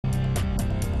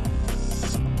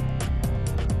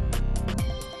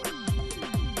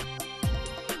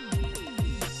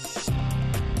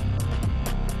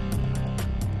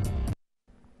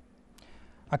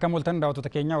Akka mul'atan daawwattoota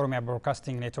keenya Oromiyaa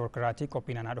Broadcasting Network irratti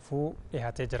qophiin ANAADHUFU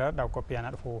dhiyaatee jira. Qophii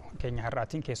ANAADHUFU keenya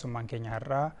har'aatiin keessummaan keenya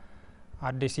har'aa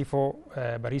Aadde Siifoo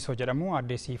Bariisoo jedhamu.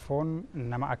 Aadde Siifoon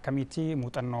nama akkamiiti,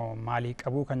 muuxannoo maalii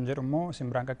qabu kan jedhu immoo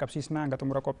simbiraan qaqqabsiisna. Hanga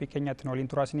xumura qophii keenyaatti waliin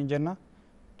turaa isiniin jenna.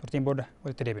 Turtiin booda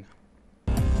walitti deebina.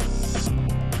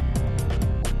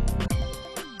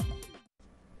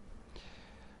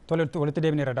 Tole walitti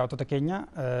deebineerra daawwattoota keenya.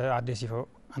 Aadde Siifoo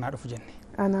ANAADHUFU jenne.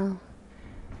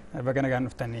 Baga nagaan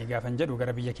dhuftanii gaafan jedhu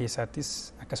gara biyya keessaattis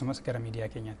akkasumas gara miidiyaa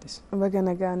keenyaattis. Baga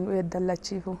nagaan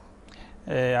weeddallachiifu.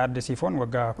 Aadde Siifoon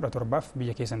waggaa 17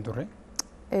 biyya keessan turre.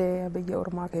 Biyya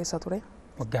Oromaa keessa ture.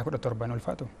 Waggaa 17 ni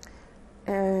ulfaatu?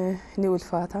 Ni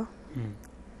ulfaata.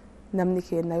 Namni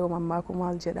keenya yoo mammaaku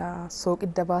maal jedhaa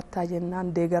sooqidda baattaa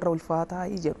jennaan deegarra ulfaataa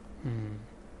jedhu.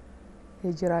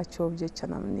 Jiraachuuf jecha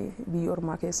namni biyya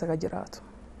Oromaa keessa ka jiraatu.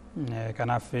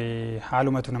 Kanaaf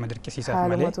haalumatu nama dirqisiisaaf malee.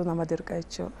 Haalumatu nama dirqa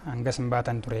jechuudha. Hangas hin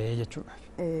baatan ture jechuudha.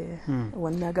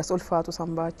 Wanni hagas ulfaatu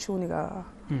san baachuun egaa.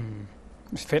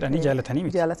 Fedhanii jaalatanii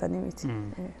miti. Jaalatanii miti.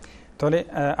 Tole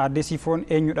Aadde Siifoon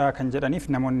eenyudha kan jedhaniif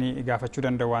namoonni gaafachuu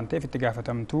danda'u waan ta'eef itti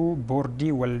gaafatamtuu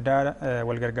boordii waldaa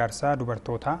walgargaarsaa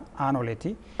dubartootaa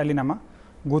aanoleeti. Dhalli namaa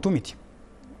guutuu miti.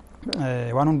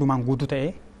 Waan hundumaan guutuu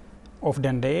ta'ee of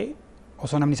danda'ee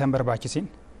osoo namni isaan barbaachisin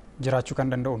jiraachuu kan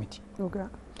danda'u miti.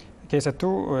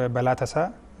 Keessattuu balaa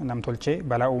tasaa namtolchee,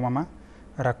 balaa uumamaa,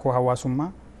 rakkoo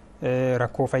hawaasummaa,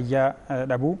 rakkoo fayyaa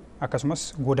dhabuu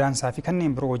akkasumas godaansaa fi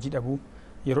kanneen biroo hojii dhabuu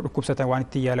yeroo dhukkubsatan waan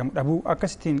itti yaalamu dhabuu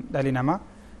akkasittiin dhalli namaa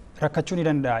rakkachuu ni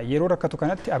danda'a. Yeroo rakkatu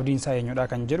kanatti abdiin isaa eenyudha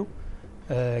kan jedhu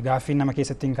gaaffiin nama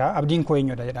keessatti hin ka'a. Abdiin koo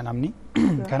eenyudha jedha namni.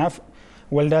 Kanaaf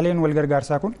waldaaleen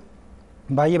walgargaarsaa kun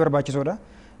baay'ee barbaachisoodha.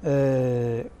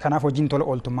 Kanaaf hojiin tola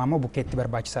ooltummaa immoo bukkeetti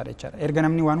barbaachisaadha jechaadha. Erga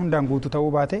namni waan hundaan guutuu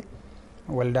ta'uu baate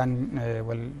waldaan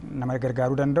nama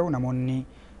gargaaruu danda'u, namoonni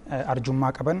arjummaa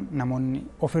qaban, namoonni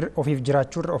ofiif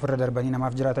jiraachuurra ofirra darbanii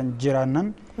namaaf jiraatan jiraannan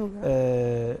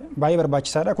baay'ee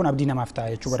barbaachisaadha. Kun abdii namaaf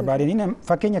ta'a jechuu barbaadanii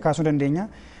fakkeenya kaasuu dandeenya.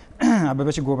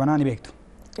 Abbabechi Goobanaa ni beektu.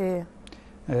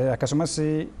 Akkasumas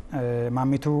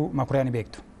Maammituu Makuriyaa ni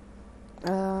beektu.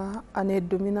 Ani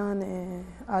hedduminaan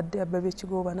Aadde Abbabechi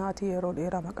Goobanaati yeroo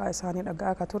dheeraa maqaa isaanii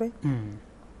dhaga'aa akka ture.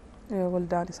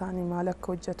 Waldaan isaanii maal akka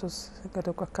hojjetus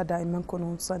tokko akka daa'imman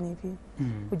kunuunsanii fi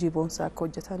hojii boonsaa akka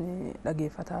hojjetan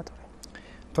dhageeffataa ture.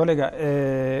 Tole egaa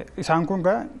isaan kun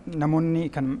egaa namoonni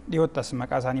kan dhiyoottas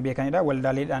maqaa isaanii beekanidha.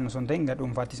 Waldaaleedhaan osoo hin ta'in gara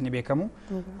dhuunfaattis ni beekamu.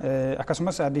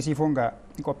 Akkasumas Aadde Siifoon egaa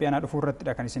qophii ANAADHUFU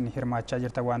irrattidha kan isin hirmaachaa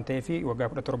jirtan waan ta'eef waggaa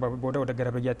 17 booda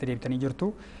gara biyyaatti deebitanii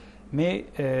jirtu. Mee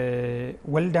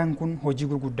waldaan kun hojii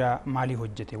gurguddaa maalii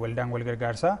hojjete? Waldaan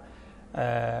walgargaarsaa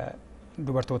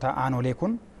dubartoota aanolee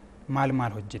kun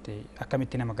maal hojjete?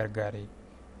 Akkamitti nama gargaare?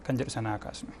 Kan jedhu sanaa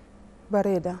kaasnu.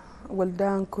 Bareeda.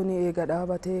 Waldaan kun eega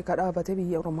dhaabatee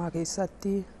biyya Oromaa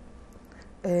keessatti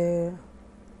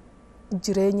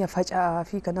jireenya faca'aa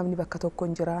fi kan namni bakka tokko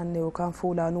hin jiraanne yookaan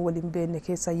fuulaanuu waliin beekne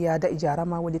keessa yaada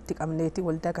ijaaramaa walitti qabneeti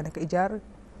waldaa kana ka ijaarre.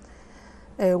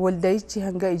 Waldaayichi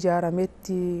hanga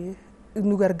ijaarametti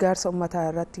nu gargaarsa uummataa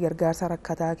irratti gargaarsa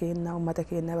rakkataa kenna, uummata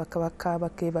keenya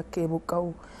bakkee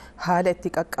buqqa'u haala itti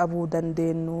qaqqabuu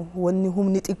dandeenyu wanni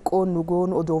humni xiqqoon nu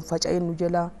goonu odoon faca'een nu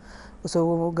jala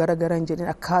osoo gara hin jedhin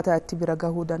akkaataa itti bira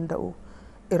gahuu danda'u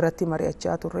irratti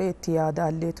mari'achaa turre, itti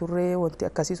yaadaallee turre. Wanti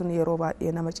akkasii sun yeroo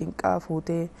baay'ee nama cinqaa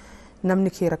fuutee namni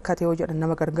kee rakkate yoo jedhan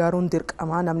nama gargaaruun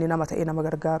dirqamaa, namni nama ta'ee nama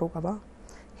gargaaruu qaba.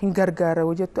 Hin gargaara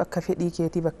yoo jettu akka fedhii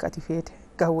keetii bakka ati feete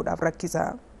gahuudhaaf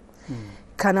rakkisaa.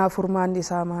 Kanaaf furmaanni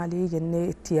isaa maalii jennee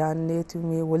itti yaadneetu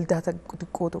waldaa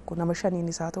xiqqoo tokko nama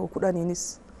 5 haa ta'u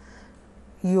 10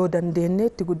 yoo dandeenye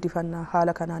itti guddifannaa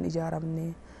haala kanaan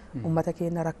ijaaramne uummata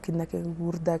keenya rakkina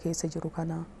guddaa keessa jiru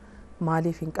kana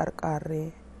maaliif hin qarqaarre.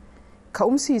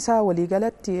 Ka'umsi isaa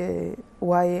waliigalatti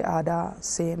waa'ee aadaa,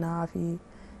 seenaa fi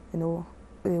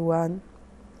waan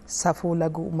safuu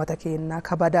lagu uummata keenyaa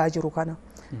kabadaa jiru kana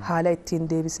haala ittiin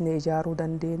deebisnee ijaaruu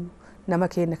dandeenyu, nama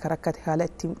keenya ka rakkate haala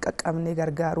ittiin qaqqabnee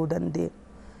gargaaruu dandeenyu.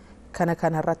 Kana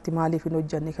irratti maaliif hin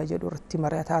hojjenne ka jedhu irratti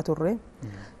mari'ataa turre.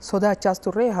 Sodaachaas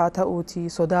turre. Haa ta'uuti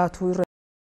sodaatuu irra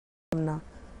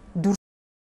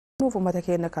dursuuf uummata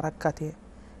keenya ka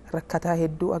rakkataa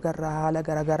hedduu agarraa haala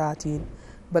garaagaraatiin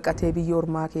baqatee biyya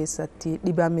Ormaa keessatti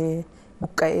dhibamee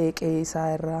buqqa'ee qe'ee isaa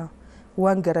irraa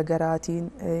waan garaagaraatiin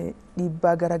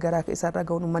dhiibbaa garaagaraa isarra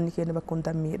ga'uun uummanni keenya bakka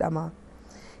hundaan miidhama.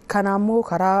 Kanaammoo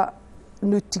karaa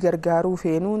nutti gargaaruu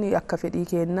feenuun akka fedhii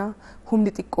keenya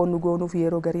humni xiqqoon nu goonuuf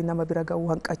yeroo garii nama bira ga'uu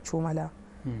hanqachuu mala.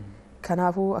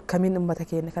 Kanaafuu akkamiin uummata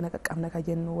keenya kana qaqqabna ka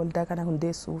jennu waldaa kana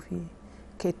hundeessuu fi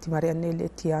itti mari'annee illee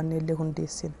itti yaadnee illee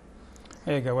hundeessine.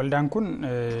 Egaa waldaan kun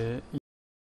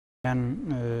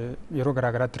yeroo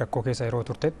garaagaraatti rakkoo keessa yeroo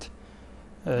turtetti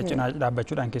cinaa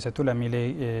dhaabbachuudhaan keessattuu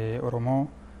lammiilee Oromoo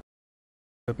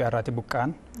Itoophiyaa irraati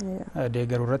buqqaan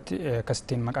deeggaruu irratti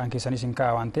akkasittiin maqaan keessanis hin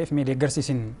kaa'a waan ta'eef mee deeggarsi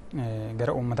isin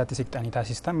gara uummataatti siqxanii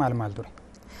taasistan maal ture?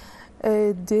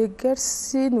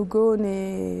 Deeggarsi nu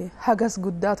goone hagas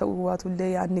guddaa ta'uu baatullee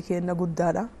yaadni keenya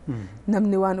guddaadha.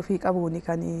 Namni waan ofii qabuuni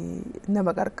kan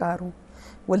nama qarqaaru.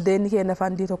 Waldeenni keenya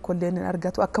fandii tokkollee hin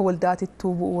argatu akka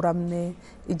waldaatittuu bu'uuramnee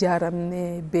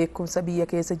ijaaramnee beekumsa biyya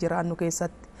keessa jiraannu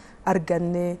keessatti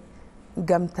argannee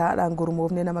gamtaadhaan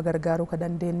gurmoofnee nama gargaaruu kan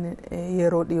dandeenye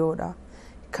yeroo dhiyoodha.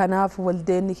 Kanaaf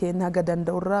waldeenni keenya haga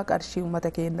danda'urraa qarshii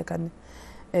uummata keenya kan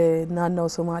naannoo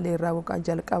Somaalee irraa buqqaan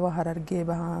jalqaba Harargee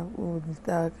bahaa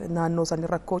naannoo san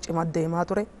rakkoo cimaa deemaa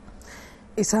ture.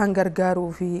 Isaan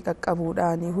gargaaruu fi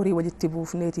qaqqabuudhaan horii walitti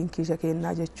buufneetiin kiisha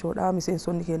kennaa jechuudha.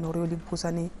 Miseensonni keenya horii walitti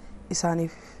buusanii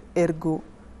isaaniif erguu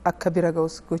akka bira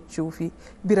ga'us gochuu fi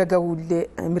bira ga'uullee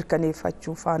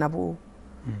mirkaneeffachuu faana bu'u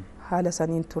haala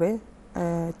saniin ture.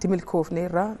 Itti milkoofne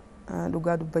irraa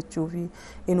dhugaa dubbachuu fi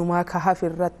inumaa kahaaf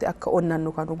irratti akka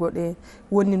onnannu kan godhe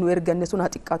wanni nu erganne sun haa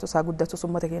xiqqaatu isaa guddatu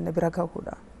uummata keenya bira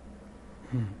ga'uudha.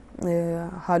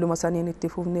 Haaluma saniin itti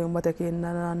fufnee uummata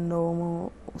keenya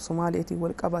naannoo Somaaleetiin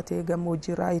wal qabatee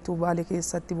gammoojjii raayituu Baalee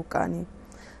keessatti buqqaanii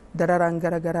dararaan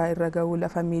garaagaraa irra ga'uu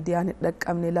lafa miidiyaan hin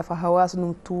dhaqqabne lafa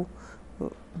hawaasnumtuu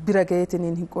bira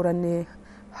ga'eetiin hin qoranne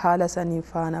haala saniin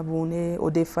faana buunee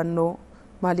odeeffannoo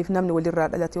maaliif namni walirraa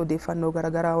dhalate odeeffannoo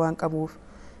garaagaraa waan qabuuf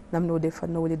namni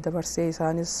odeeffannoo walitti dabarsee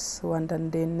isaanis waan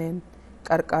dandeenyeen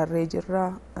qarqaarree jirra.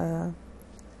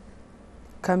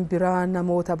 Kan biraa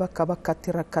namoota bakka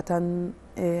bakkatti rakkatan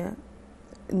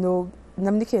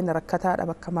namni keenya rakkataadha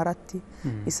bakka maratti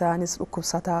isaanis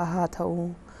dhukkubsataa haa ta'u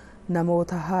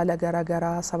namoota haala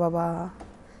garaagaraa sababa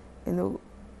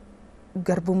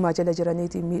garbummaa jala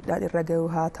jiraniitiin miidhaan irra ga'u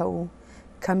haa ta'u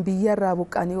kan biyyarraa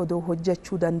buqqanii odoo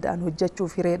hojjechuu danda'an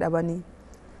hojjechuuf hiree dhabanii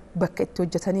bakka itti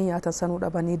hojjetanii nyaatan sanuu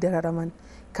dhabanii dararaman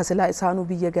kasilaa isaanuu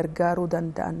biyya gargaaruu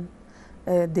danda'an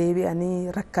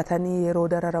deebi'anii rakkatanii yeroo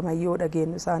dararaman yoo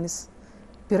dhageenyu isaanis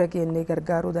bira geennee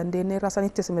gargaaruu dandeenye irraa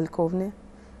sanittis milkoofne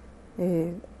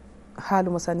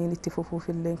haaluma saniin itti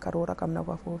fufuufillee karoora qabna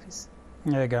bafuufis.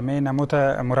 Eegamee namoota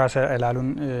muraasa ilaaluun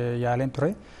yaaleen ture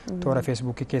toora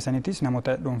feesbuukii keessanittis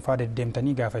namoota dhuunfaa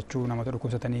deddeemtanii gaafachuu namoota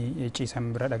dhukkubsatanii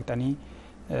ciisan bira dhaqxanii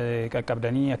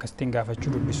qaqqabdanii akkasittiin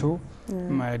gaafachuu dubbisuu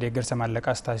deeggarsa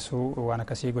maallaqaas taasisuu waan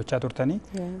akkasii gochaa turtanii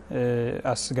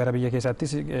as gara biyya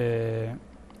keessaattis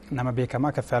nama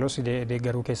beekamaa kaffaalos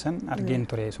deeggaruu keessan argeen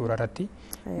ture suura irratti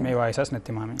mee waa'ee isaas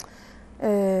natti himame.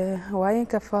 Waa'een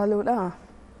kaffaaluudha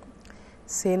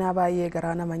seenaa baay'ee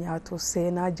garaa nama nyaatu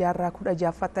seenaa jaarraa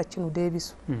 16 achi nu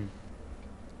deebisu.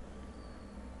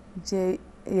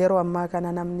 Yeroo ammaa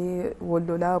kana namni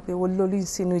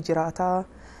walloliinsi nu jiraataa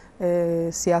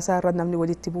siyaasaa irra namni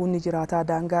walitti bu'uun ni jiraataa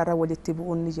daangaa irra walitti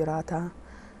bu'uun ni jiraataa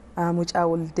mucaa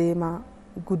wal deemaa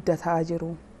guddataa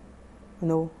jiru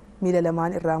miila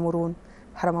lamaan irraa muruun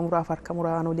harma muraaf harka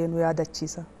muraan olee nu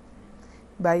yaadachiisa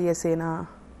baay'ee seenaa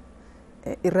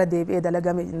irra deebi'ee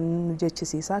dalagame nu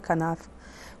jechisiisa. Kanaaf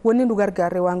wanni nu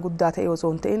gargaarre waan guddaa ta'e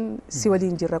osoo hin ta'in si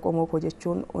waliin jirra qomoo koo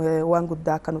jechuun waan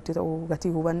guddaa akka nutti ta'u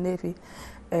gatii hubannee fi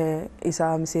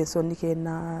isaa miseensonni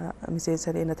keenya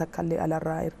miseensa leena takkaallee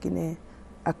alarraa ergine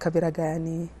akka bira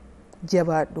ga'anii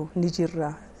jabaadhu ni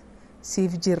jirra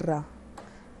siif jirra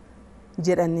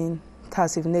jedhaniin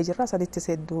taasifnee jirra sanittis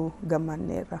hedduu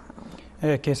gammanneerra.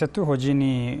 Keessattuu hojiin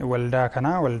waldaa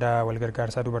kanaa waldaa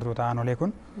walgargaarsaa dubartoota aanolee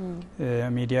kun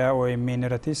miidiyaa OMN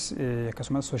irrattis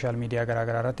akkasumas sooshaal miidiyaa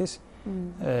garaagaraa irrattis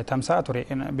tamsa'aa ture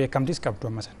beekamtiis qabdu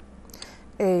amma sana.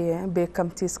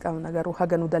 Beekamtiis qabna garuu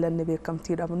haga nu dalanne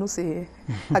beekamtii dhabnus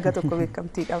haga tokko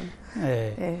beekamtii qabna.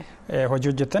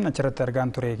 Hojii hojjettan achirratti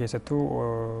argaan ture keessattuu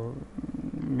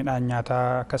midhaan nyaataa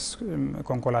akkas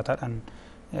konkolaataadhaan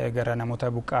gara namoota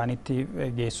buqqaanitti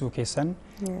geessuu keessan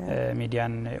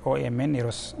miidiyaan OMN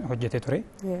yeroos hojjete ture.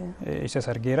 Isas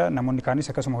argeera namoonni kaanis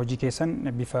akkasuma hojii keessan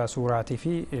bifa suuraatii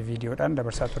fi viidiyoodhaan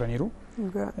dabarsaa turaniiru.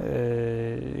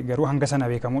 Garuu hanga sana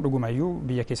beekamuu dhugumayyuu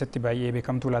biyya keessatti baay'ee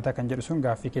beekamtuu laata kan jedhu sun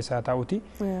gaaffii keessaa taa'uti.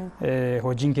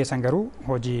 Hojiin keessan garuu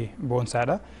hojii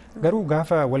boonsaadha. Garuu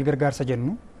gaafa wal gargaarsa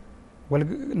jennu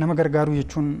nama gargaaruu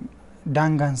jechuun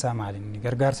daangaan isaa maalinni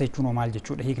gargaarsa jechuun maal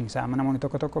jechuudha hiikni isaa namoonni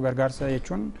tokko gargaarsa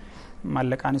jechuun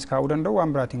maallaqaanis kaa'uu danda'u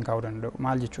waan biraatiin kaa'uu danda'u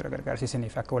maal jechuudha gargaarsi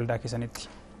isiniif akka waldaa keessanitti.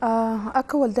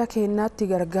 Akka waldaa keenyaatti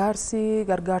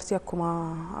gargaarsi akkuma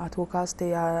atoo kaaste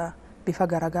bifa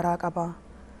garaagaraa qaba.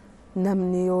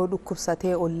 Namni yoo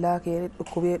dhukkubsatee ollaa kee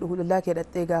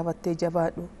dhaqxee gaafattee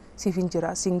jabaadhu siif hin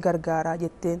jira sin gargaaraa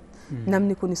jetteen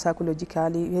namni kun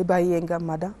saayikooloojikaalii baay'een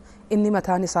gammada inni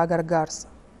mataan isaa gargaarsa.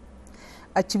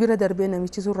 Achi bira darbee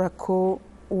namichi sun rakkoo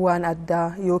waan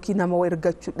addaa yookiin nama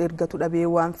ergatu dhabee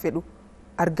waan fedhu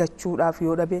argachuudhaaf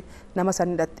yoo dhabe nama san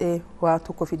hidhattee waan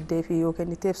tokko fiddee fi yoo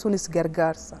kenniteef sunis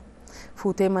gargaarsa.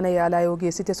 Fuutee mana yaalaa yoo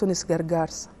geessite sunis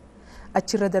gargaarsa.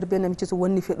 Achirra darbee namichi sun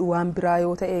wanni fedhu waan biraa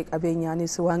yoo ta'e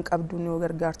qabeenyaanis waan qabduun yoo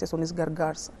gargaarte sunis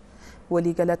gargaarsa.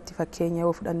 Waliigalatti fakkeenya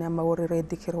yoo fudhanne amma warri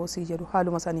reeddi kiroosii jedhu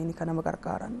haaluma saniin kan nama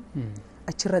gargaaran.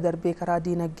 Achirra darbee karaa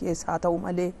diinagdees haa ta'u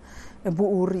malee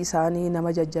bu'uurri isaanii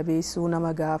nama jajjabeessuu,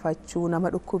 nama gaafachuu, nama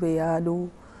dhukkube yaaluu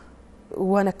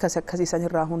waan akkasii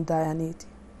sanirraa hundaa'aniiti.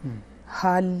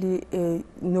 Haalli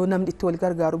namni itti wal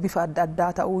gargaaru bifa adda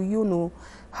addaa ta'uyyuu nu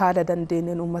haala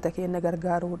dandeenyeen uummata keenya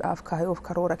gargaaruudhaaf kaayoof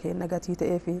karoora keenya gatii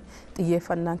ta'ee fi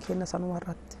xiyyeeffannaan keenya sanuma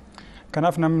irratti.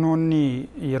 Kanaaf namoonni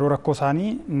yeroo rakkoo isaanii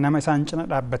nama isaan cina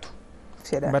dhaabbatu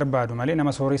barbaadu malee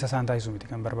nama sooressa isaan taasisu miti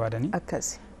kan barbaadanii.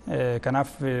 Akkasi.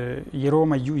 Kanaaf yeroo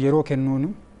mayyuu yeroo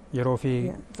kennuun yeroo fi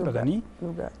fudhatanii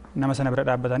nama sana bira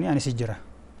dhaabbatanii anis jira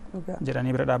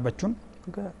jedhanii bira dhaabbachuun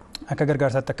akka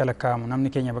gargaarsaatti akka lakkaa'amu namni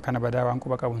keenya kana badaa waan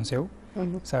quba qabu hin se'u.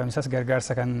 Sababni isaas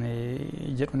gargaarsa kan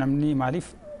jedhu namni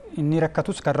maaliif inni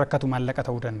rakkatus kan rakkatu maallaqa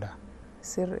ta'uu danda'a.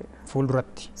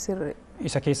 Fuulduratti.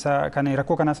 Isa keessaa kan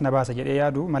rakkoo kanaas na baasa jedhee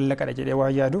yaadu maallaqadha jedhee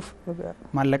waan yaaduuf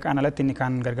maallaqaan alatti inni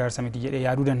kaan gargaarsa miti jedhee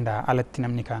yaaduu danda'a alatti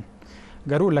namni kaan.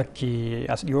 Garuu lakki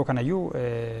as dhiyoo kanayyuu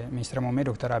ministeera muummee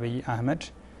Dr. Abiy Ahmed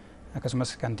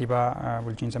akkasumas kantiibaa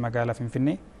bulchiinsa magaalaa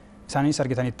Finfinnee isaanis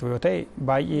argitanitti yoo ta'e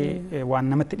baay'ee waan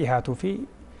namatti dhihaatuu fi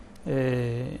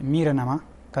miira namaa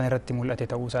kan irratti mul'ate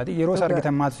ta'uu isaati. Yeroo isa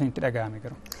argitan maatu isinitti dhaga'ame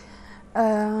garuu?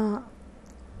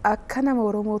 Akka nama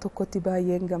Oromoo tokkotti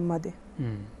baay'een gammade.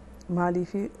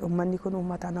 Maaliif uummanni kun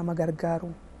uummata nama gargaaru,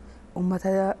 uummata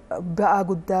ba'aa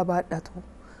guddaa baadhatu,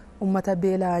 uummata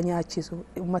beelaa nyaachisu,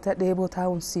 uummata dheeboo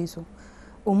taa'umsiisu,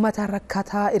 uummata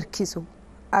rakkataa irkisu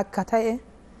akka ta'e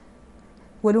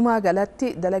walumaa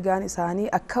galatti dalagaan isaanii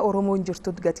akka Oromoon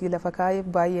jirtutti gatii lafa kaa'eef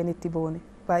baay'een itti boone,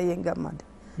 baay'een gammade.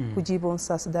 Hojii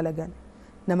boonsaas dalagan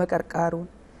nama qarqaaruun.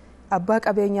 Abbaa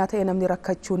qabeenyaa ta'e namni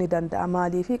rakkachuu ni danda'a.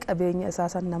 Maaliif qabeenya isaa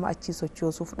san nama achii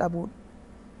sochoosuuf dhabuun.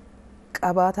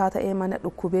 Qabaataa ta'ee mana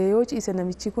dhukkubee yoo ciise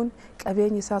namichi kun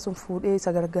qabeenyi isaa sun fuudhee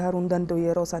isa gargaaruu hin danda'u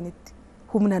yeroo sanitti.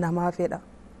 Humna namaa fedha,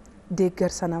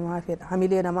 deeggarsa namaa fedha,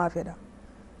 hamilee namaa fedha.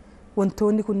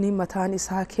 Wantoonni kunniin mataan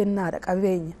isaa kennaadha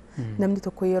qabeenya. Namni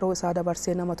tokko yeroo isaa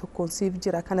dabarsee nama tokkoon siif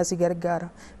jira kana si gargaara.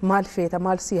 Maal feeta,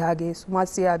 maal si haa geessu, maal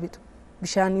si haa bitu.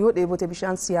 Bishaan yoo dheebote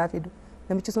bishaan si haa fidu.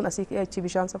 Namichi sun asii ka'ee achi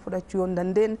bishaan isa fudhachuu yoo hin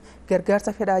dandeenye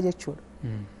gargaarsa fedhaa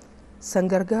jechuudha. San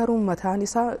gargaaruun mataan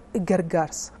isaa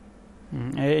gargaarsa.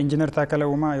 Injiinar Taakkala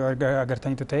Uumaa yoo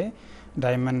agartanitu ta'e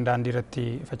daa'imman daandii irratti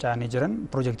faca'anii jiran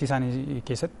piroojeektii isaanii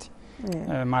keessatti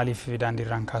maaliif daandii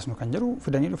irraan kaasnu kan jedhu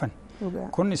fidanii dhufan.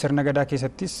 Kun sirna gadaa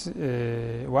keessattis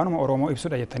waanuma Oromoo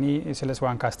ibsudha jettanii silas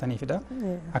waan kaastaniifidha.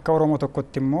 Akka Oromoo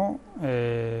tokkotti immoo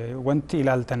wanti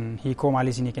ilaaltan hiikoo maalii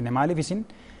isinii kenne maaliif isin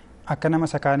akka nama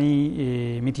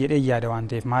sakaanii miti jedhee yaada waan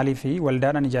ta'eef maaliif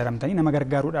waldaadhaan ijaaramtanii nama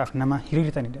gargaaruudhaaf nama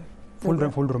hiriirtanidha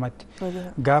fuuldurumatti.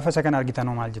 Gaafa isa kana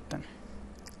argitanoo maal jettan?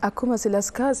 Akkuma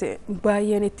silas kaase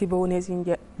baay'een itti boonee siin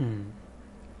jedha.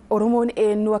 Oromoon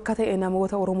eenyu akka ta'e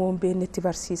namoota Oromoon beekne itti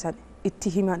barsiisan, itti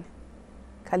himan.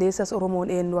 Kaleessas Oromoon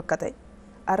eenyu akka ta'e,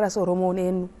 har'as Oromoon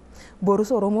eenyu,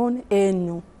 borus Oromoon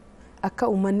eenyu akka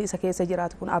uummanni isa keessa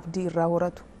jiraatu kun abdii irraa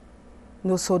horatu.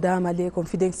 Nu sodaa malee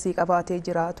konfidensii qabaatee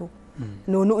jiraatu.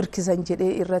 Nu irkisan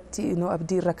jedhee irratti nu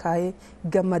abdii irra kaayee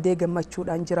gammadee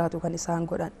gammachuudhaan jiraatu kan isaan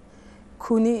godhan.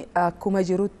 Kuni akkuma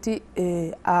jirutti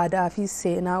aadaa fi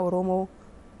seenaa Oromoo,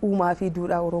 uumaa fi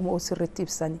duudhaa Oromoo sirriitti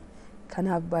ibsani.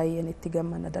 Kanaaf baay'een itti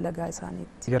gammanna dalagaa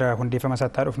isaaniitti. Gara hundeeffama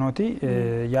isaatti dhufnuuti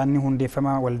yaadni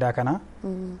hundeeffama waldaa kanaa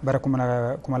bara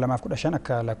 2015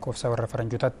 akka lakkoofsa warra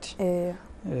faranjootaatti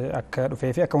akka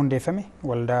dhufee fi akka hundeeffame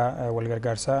waldaa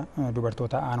walgargaarsaa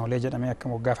dubartoota Aanolee jedhamee akka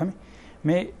moggaafame.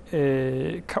 Mee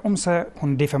ka'umsa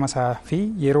hundeeffama isaa fi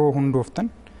yeroo hundooftan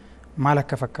maal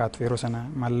akka fakkaatu yeroo sana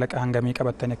maallaqa hangamii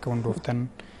qabattanii akka hundooftan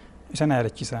isa na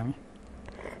yaadachiisaa.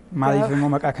 Maaliif immoo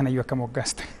maqaa kanayyuu akka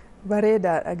moggaastan?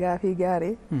 Bareedaadha gaafii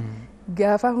gaarii.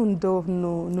 Gaafa hundoofnu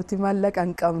nuti maallaqa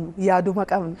hin qabnu yaaduma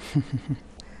qabnu.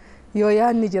 Yoo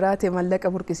yaadni jiraate maallaqa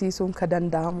burqisiisuun ka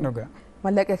danda'amu.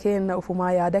 Maallaqa keenya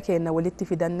ufumaa yaada keenya walitti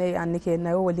fidannee yaadni keenya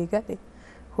yoo walii gale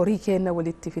horii keenya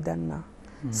walitti fidanna.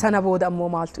 Sana booda ammoo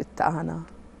maaltu itti aanaa.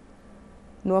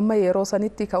 Nu amma yeroo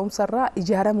sanitti ka'umsarraa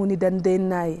ijaaramuu ni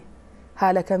dandeenyaaye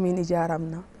haala kamiin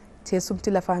ijaaramna.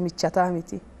 Teessumti lafaa mijataa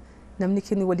miti. Namni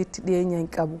keenya walitti dhiyeenya hin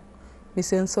qabu.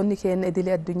 Miseensonni keenya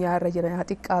idilee addunyaa irra jiran haa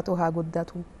xiqqaatu haa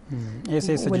guddatu.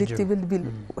 Walitti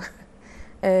bilbilu.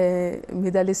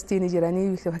 Meedaalistiin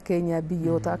jiranii fakkeenyaaf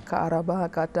biyyoota akka Arabaa,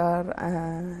 Qatar,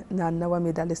 naannawa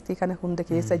meedaalistii kana hunda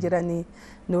keessa jiranii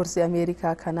Noorsi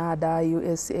Ameerikaa, Kanaadaa,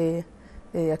 USA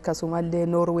akkasumallee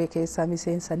Noorwee keessaa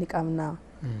miseensa ni qabna.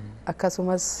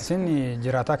 Akkasumas isin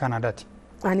jiraataa Kanaadaati?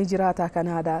 Ani jiraataa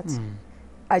Kanaadaati.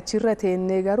 Achirra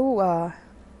teennee garuu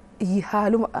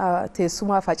haaluma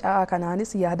teessumaa faca'aa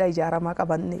kanaanis yaada ijaaramaa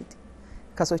qabanneeti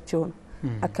ka sochoonu.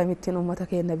 Akkamittiin uummata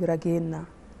keenya bira geenna,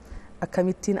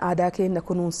 akkamittiin aadaa keenya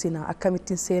kunuunsina,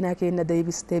 akkamittiin seenaa keenya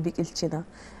deebistee biqilchina,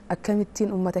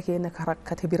 akkamittiin uummata keenya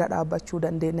rakkate bira dhaabbachuu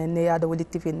dandeenya innee yaada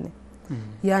walitti finne.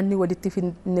 Yaadni walitti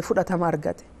finne fudhatama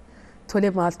argate.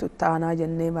 Tole maaltu itti aanaa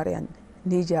jennee mari'anne,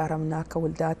 ni ijaaramna akka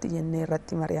waldaatti jennee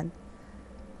irratti mari'anne.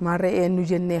 Maarree eenyu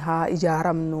jennee haa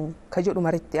ijaaramnu ka jedhu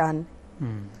maritti aanne.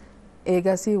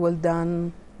 Eegasii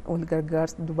waldaan wal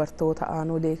gargaarsa dubartoota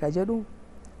aanolee ka jedhu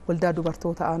waldaa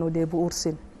dubartoota aanolee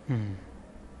bu'uursine.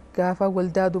 Gaafa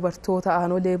waldaa dubartoota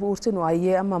aanolee bu'uursinu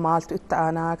ayyee amma maaltu itti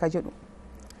aanaa ka jedhu.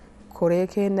 Koree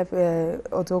keenya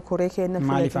otoo koree keenya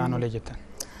maaliif aanolee jettan?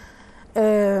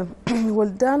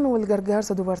 Waldaan wal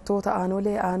gargaarsa dubartoota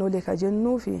aanolee ka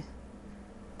jennuufi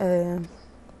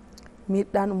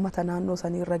miidhaan uummata naannoo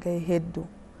saniirra gahe hedduu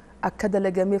akka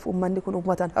dalagameef uummanni kun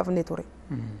uummataan hafne ture.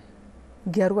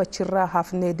 Garuu achirraa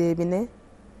hafnee deebinee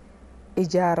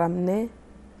ijaaramnee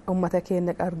uummata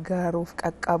keenya gargaaruuf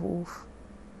qaqqabuuf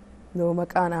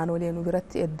maqaan aanolee nu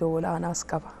biratti iddoo olaanaas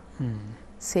qaba.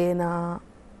 Seenaa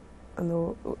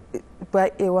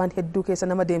baay'ee waan hedduu keessa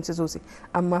nama deemsisuus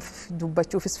ammaaf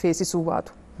dubbachuufis feesisuu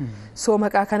baatu. Soo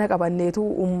maqaa kana qabanneetu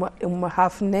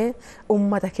hafnee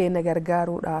uummata keenya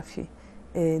gargaaruudhaaf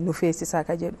nu feesisaa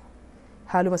ka jedhu.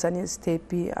 Haaluma sanii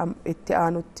isteeppii itti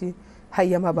aanutti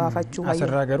hayyama baafachuu.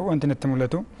 Asirraa garuu wanti natti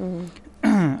mul'atu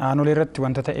aanolee irratti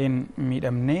wanta ta'een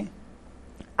miidhamnee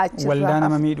waldaa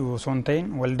nama miidhu osoo hin ta'in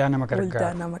waldaa nama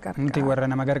gargaaru. Nuti warra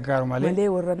nama gargaaru malee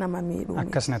warra nama miidhu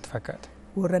akkas natti fakkaata.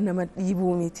 Warra nama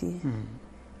dhiibuu miti.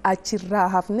 Achirraa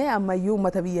hafnee ammayyuu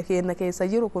uummata biyya keenya keessa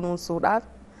jiru kunuunsuudhaaf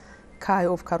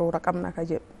kaayoof karoora qabna ka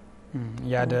jedhu.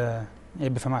 Yaada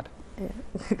eebbifamaadha.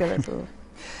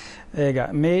 Egaa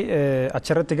mee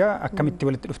achirratti egaa akkamitti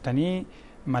walitti dhuftanii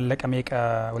mallaqa meeqa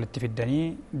walitti fiddanii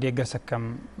deeggarsa akkam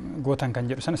gootan kan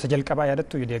jedhu sana isa jalqabaa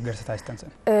yaadattu deeggarsa taasistan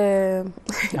sana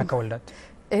akka waldaatti?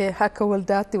 Akka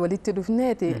waldaatti walitti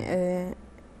dhufneeti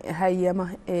hayyama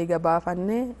eega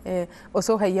baafannee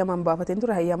osoo hayyama hin baafatin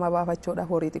dura hayyama baafachuudhaaf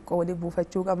horii xiqqoo waliin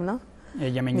buufachuu qabna.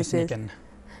 Hayyama eenyus ni kenna?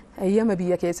 Hayyama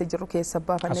biyya keessa jiru keessa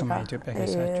baafanne. Asuma Itoophiyaa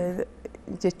keessa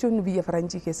jechuun biyya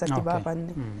faranjii keessatti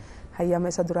baafanne. Hayyama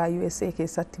isa duraa USA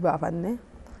keessatti baafanne.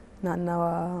 Naannawa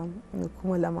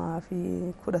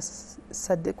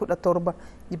 2017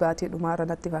 jibaatii dhumaarra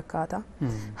natti fakkaata.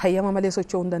 Hayyama malee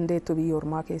socho'uu hin dandeettu biyya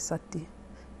ormaa keessatti.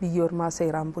 Biyya ormaa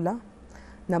seeraan bula.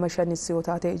 Nama shanis yoo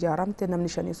taate ijaaramte namni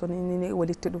shanii sun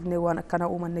walitti dhufnee waan akkana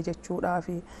uumanne jechuudhaaf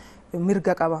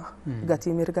mirga qaba.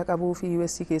 Gatii mirga qabuu fi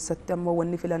US keessatti ammoo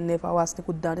wanni filanneef hawaasni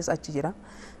guddaanis achi jira.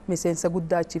 Miseensa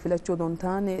guddaa achi filachuu osoo hin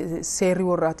taane seerri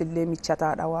warraatillee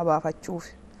michataadha waa baafachuuf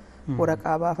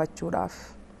waraqaa baafachuudhaaf.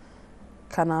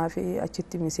 Kanaaf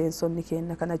achitti miseensonni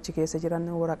keenya kan achi keessa jiran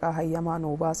waraqaa hayyamaa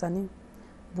nuu baasanii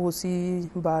buusii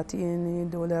baatiin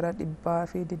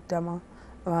 $120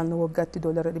 waan waggaatti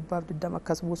 $120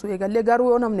 akkas buusuu eegallee garuu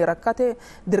yoo namni rakkate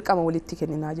dirqama walitti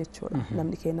kenninaa jechuudha.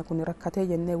 Namni keenya kun rakkate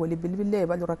jennee wali bilbilee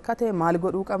balu rakkate maal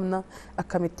godhuu qabna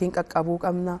akkamittiin qaqqabuu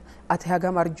qabna ati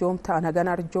hagam arjoomta ana gan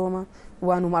arjooma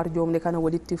waanuma arjoomne kana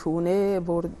walitti fuunee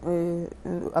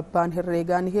abbaan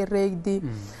herreegaan herreegdi.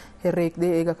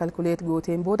 Herreegdee eega kalkuleet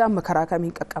gooteen booda amma karaa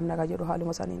kamiin qaqqabna ka jedhu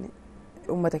haaluma saniin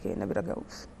uummata keenya bira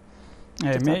ga'uuf.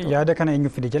 Yaada kana eenyu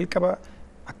fide jalqaba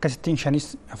akkasittiin shanis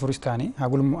afuris taane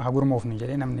hagurmoofnu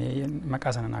jedhee namni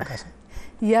maqaa sana naa kaasa.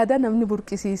 Yaada namni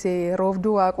burqisiisee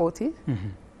roobduu waaqooti.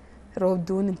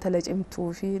 Roobduun intala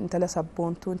cimtuu fi intala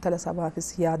sabboontuu intala sabaafis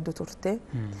yaaddu turte.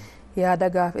 Yaada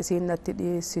gaaf isiin natti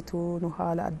dhiyeessitu nu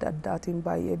haala adda addaatiin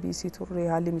baay'ee biisii turre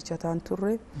haalli mijataan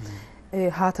turre.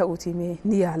 Haa ta'uutii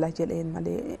ni yaala jedheen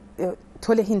malee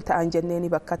tole hin ta'an jenneeni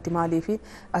bakkatti maaliifi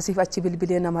asiif achi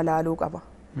bilbilee nama laaluu qaba.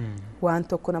 Waan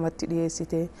tokko namatti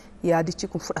dhiyeessite yaadichi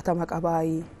kun fudhatama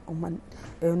qabaayi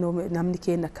namni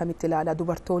keenya akkamitti ilaala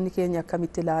dubartoonni keenya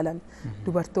akkamitti ilaalan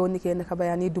dubartoonni keenya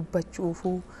kabayanii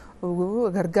dubbachuufu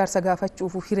gargaarsa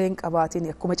gaafachuufu hireen qabaatiin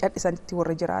akkuma cadhisanitti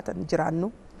warra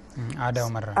jiraannu.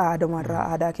 Aadaamarraa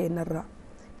aadaa keenyarraa.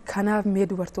 Kanaaf mee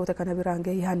dubartoota kana biraan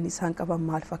gahee yaadni isaan qaban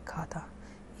maal fakkaata?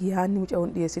 Yaadni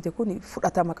mucaan dhiyeessite kun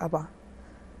fudhatama qaba.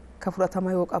 Ka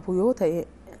fudhatama yoo qabu yoo ta'e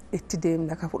itti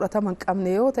deemna. Ka fudhatama hin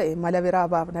qabne yoo ta'e mala biraa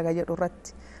baafna ka jedhu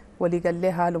irratti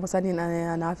waliigallee haaluma saniin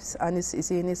anaafis anis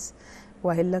isiinis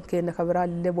waahillan keenya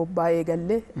kabiraallee bobbaa'ee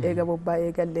galle eega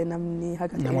bobbaa'ee galle namni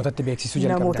haga namootatti beeksisuu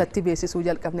jalqabne namootatti beeksisuu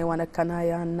jalqabne waan akkanaa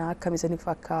yaannaa akkam isiniif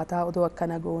fakkaataa odoo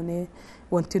akkana goone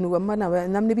wanti nu amma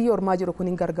namni biyya ormaa jiru kun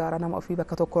hin gargaara nama ofii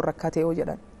bakka tokko rakkatee yoo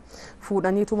jedhan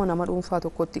fuudhaniituma nama dhuunfaa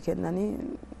tokkotti kennanii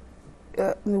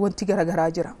wanti garagaraa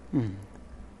jira.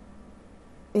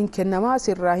 In kennamaa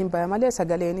sirraa hin baya malee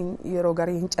sagaleen yeroo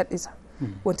garii hin cadhisa.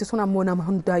 Wanti sun ammoo nama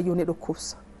hundaayyuu ni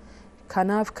dhukkubsa.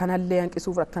 Kanaaf kanallee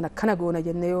hanqisuuf akkana goona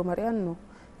jennee yoo mari'annu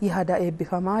yaada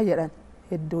eebbifamaa jedhan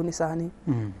hedduun isaanii.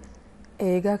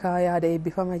 Eegaa kaa yaada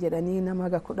eebbifama jedhanii nama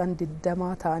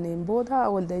 10-20 taaneen booda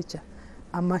walda'icha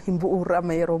amma hin bu'uurre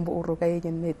amma yeroon bu'uurru ga'ee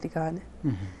jennee itti kaane.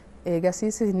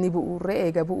 Eegasiis inni bu'uurre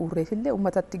eega bu'uurreefillee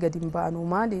uummatatti gadi hin baanu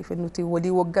maaliif nuti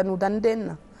walii wagganuu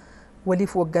dandeenna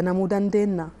waliif wagganamuu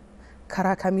dandeenna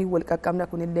karaa kamii wal qaqqabna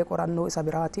kunillee qorannoo isa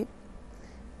biraati.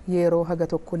 Yeroo haga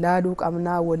tokko laaluu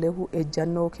qabnaa walahu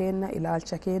ejjannoo kenna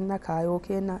ilaalcha kenna kaayoo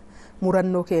kenna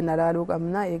murannoo kenna laaluu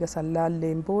qabnaa eega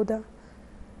sallaalleen booda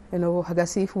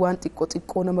hagasiif waan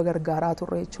xiqqoo nama gargaaraa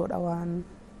turre jechuudha waan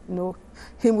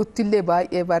himuttillee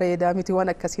baay'ee bareedaa miti waan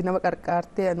akkasii nama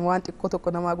qarqaartee waan xiqqoo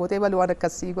tokko namaa gootee bali waan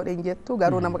akkasii godhe hin jettu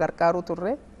garuu nama qarqaaruu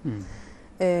turre.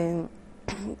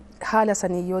 Haala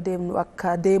sanii yoo deemnu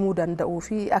akka deemuu danda'uu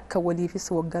fi akka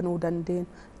waliifis wagganuu dandeenyu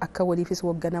akka waliifis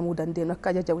wagganamuu dandeenyu akka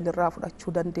ajaja walirraa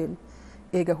fudhachuu dandeenyu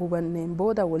eega hubanneen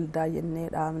booda waldaa jennee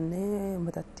dhaabnee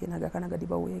matatti naga kana gadi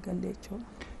ba'uu eegalle jechuudha.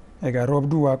 Egaa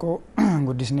roobduu waaqoo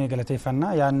guddisnee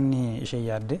galateeffannaa yaanni ishee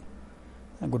yaadde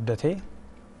guddatee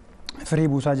firii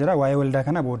buusaa jira waa'ee waldaa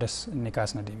kana boodas inni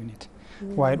kaasna deebineeti.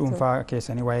 Waa'ee dhuunfaa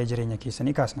keessanii waa'ee jireenya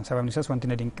keessanii kaasna sababni isaas wanti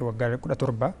na dinqi waggaa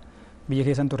 17 biyya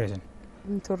keessan turre isin.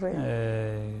 Turre.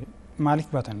 Maaliif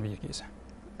baatan biyya keessa?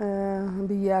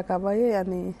 Biyyaa qabayee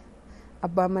ani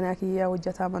abbaan manaa kiyyaa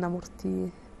hojjetaa mana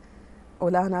murtii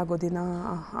olaanaa godina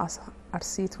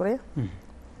Arsii ture.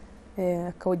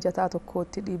 Akka hojjetaa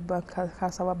tokkootti dhiibbaan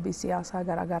sababbii siyaasaa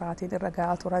garaagaraatiin irra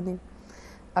gahaa turanii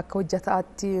akka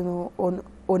hojjetaatti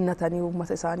onnatanii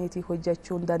uummata isaaniitiif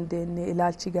hojjechuu hin dandeenye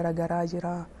ilaalchi garagaraa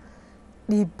jira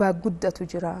dhiibbaa guddatu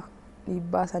jira.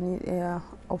 Dhiibbaa sanii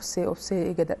obsee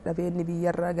eega dadhabeenni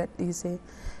biyyarraa gadhiise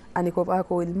ani kophaa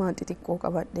koo ilmaan xixiqqoo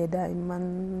qabadhee daa'imman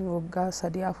waggaa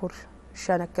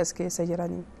 3-4-5 akkas keessa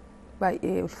jiranii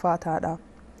baay'ee ulfaataadha.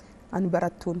 Ani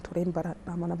barattuun tureen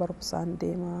baradha mana barumsaan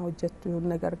deema hojjettuu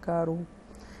na gargaaru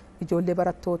ijoollee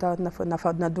barattootaa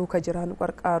na duuka jiran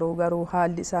qarqaaru garuu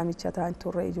haalli isaa mijataa hin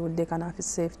turre ijoollee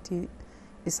kanaafis seeftii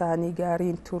isaanii gaarii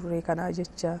hin turre kanaa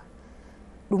jecha.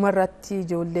 Dhumarratti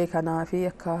ijoollee kanaa fi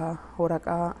akka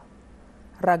waraqaa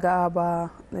ragaa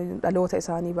dhaloota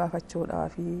isaanii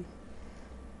baafachuudhaaf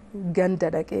ganda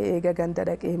dhaqee eega ganda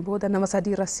dhaqeen booda nama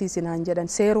 3 rassiisinaan jedhan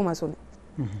seeruma sun.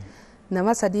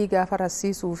 Nama 3 gaafa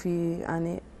rassiisuu fi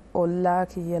ani ollaa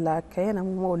kiyya laakka'ee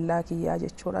namuma ollaa kiyyaa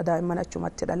jechuudha daa'imman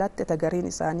achumatti dhalatte tagariin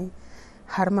isaanii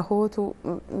harma hootu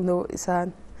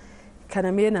isaan.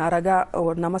 Kana meena ragaa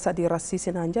nama 3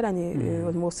 rassiisinaan jedhani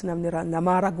almost namni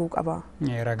namaa raguu qaba.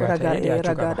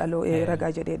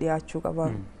 Ragaa jedhee dhiyaachuu qaba.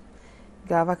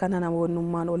 Gaafa kana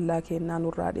namoonnummaan ollaa kennaa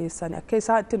nurraa dhiyeessan akka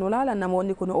isaan itti nu ilaalan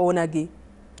namoonni kun oonagii.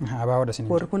 Abaawoodha isin.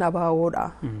 Warri kun abaawoodha.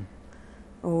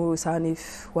 Isaaniif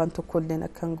waan tokkolleen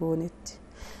akka hin goonetti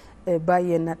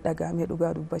baay'een nadhagaame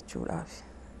dhugaa dubbachuudhaaf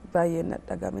baay'een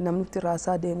nadhagaame namni itti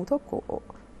raasaa deemu tokko.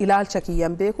 Ilaalcha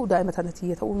kiyyaan beeku daa'ima tana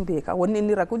tiyya ta'uun beeka wanni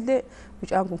inni ragullee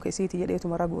mucaan kun keessiiti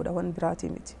jedheetuma ragoodha waan biraatii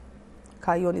miti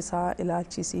kaayyoon isaa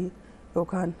ilaalchisii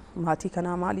yookaan maatii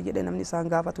kanaa maali jedhee namni isaan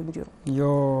gaafatu hin jiru.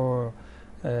 Yoo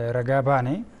ragaa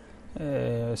baane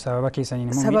sababa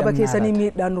keessanii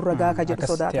miidhaan nu ragaa ka jedhu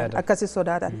sodaatan akkasis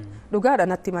sodaatan dhugaadha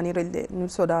natti maniirillee nu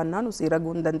sodaannaa nusi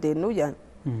raguu hin dandeenyu jaan.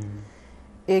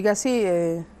 Eegasii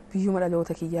biyyuma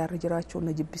dhaloota kiyyaarra jiraachuun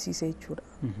na jibbisiise jechuudha.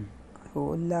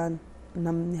 Ollaan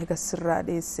namni hagas sirraa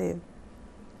dheessee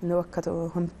akka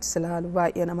hamti silaalu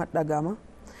baay'ee nama dhagama.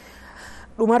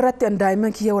 Dhumarratti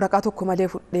daa'imman kiyya waraqaa tokko malee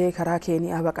fudhee karaa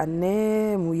Keeniyaa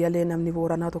baqannee muyyalee namni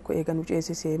Booranaa tokko eega nu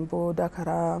ceesiseen booda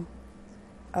karaa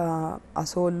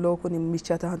Asoolloo kun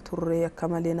michataan turre akka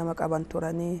malee nama qaban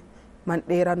turanii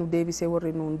mandheeraa nu deebisee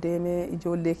warri nuun deeme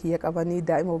ijoollee kiyya qabanii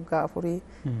daa'ima waggaa 4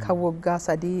 kan waggaa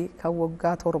 3 kan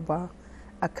waggaa 7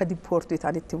 akka diippoortii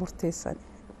ta'anitti murteessan.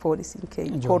 Poolisiin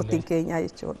keenya koortiin keenyaa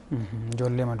jechuudha.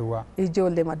 Ijoollee maduwwaa.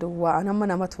 Ijoollee maduwwaa anamma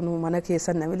nama tunu mana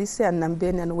keessa na milisse annan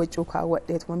beenne an waccuu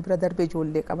kaawwadheetu man bira darbee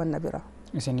ijoollee qaban na bira.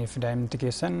 Isiniif daa'imti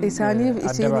keessan isaaniif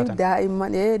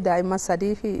daa'imman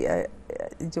 3 fi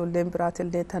ijoolleen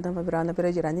biraatillee tan nama biraa na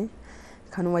bira jiranii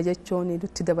kanuma jechuun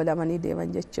nutti dabalamanii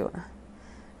deeman jechuudha.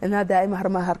 Ina daa'ima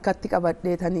harma harkatti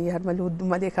qabadheetanii harma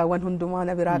malee kaawwan hundumaa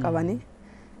na biraa qabanii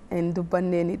in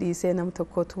dubbanne ni dhiisee nam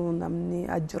tokkotu namni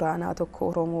ajjuraanaa tokko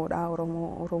Oromoodha.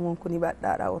 Oromoon kuni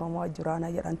badhaadha. Oromoo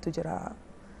ajjuraanaa jedhantu jira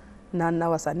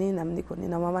naannawa sanii. Namni kun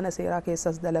nama mana seeraa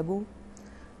keessas dalagu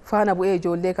faana bu'ee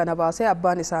ijoollee kana baasee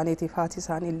abbaan isaaniitiif haati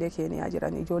isaaniillee Keeniyaa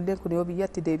jiran. Ijoolleen kun yoo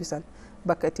biyyatti deebisan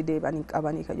bakka itti deebi'an hin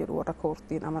qabanii ka jedhu warra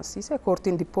koortiin amansiise.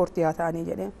 Koortiin diippoortii haa ta'anii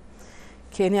jedhee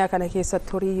Keeniyaa kana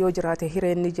keessatti horii yoo jiraate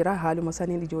hireen ni jira. Haaluma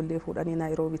saniin ijoollee fuudhanii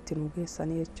Naayiroobitti nu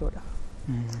geessanii jechuudha.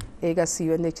 Eegas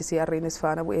UNHCR'nis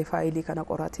faana bu'ee faayilii kana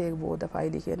qoratee booda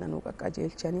faayilii kenna nu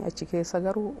qaqqajeelchanii achi keessa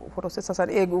garuu piroosesa san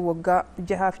eeguu waggaa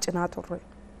 6 cinaa turre.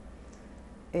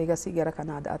 Eegas gara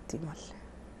Kanaadaatti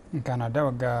imalle. Kanaadaa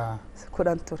waggaa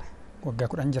 10 ture. Waggaa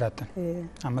 10 jiraattan.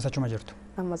 Ammas achuma jirtu.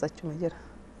 Ammas achuma jira.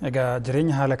 Egaa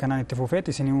jireenya haala kanaan itti fufeet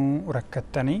isinuu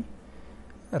rakkattanii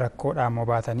rakkoodhaan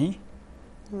mobaatanii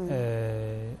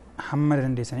hamma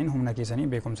dandeessaniin humna keessanii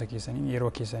beekumsa keessanii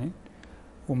yeroo keessanii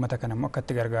uummata kana immoo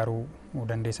akkatti gargaaruu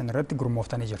dandeessan irratti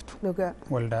gurmooftanii jirtu.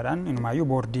 Waldaadhaan inumaayyuu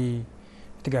boordii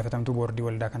itti gaafatamtuu boordii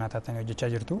waldaa kanaa taatanii hojjechaa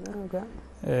jirtu.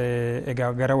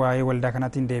 Egaa gara waa'ee waldaa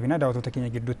kanaatiin deebina daawwattoota keenya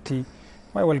gidduutti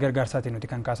waa'ee wal gargaarsaatiin nuti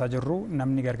kan kaasaa jirru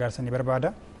namni gargaarsa ni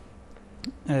barbaada.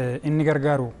 Inni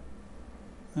gargaaru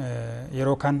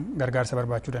yeroo kaan gargaarsa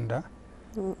barbaachuu danda'a.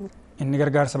 Inni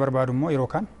gargaarsa barbaadu immoo yeroo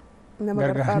kaan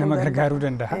nama gargaaruu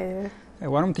danda'a.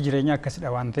 Waanumti jireenya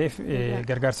akkasidha waan ta'eef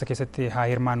gargaarsa keessatti haa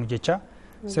hirmaannu jecha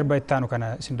sirba itti aanu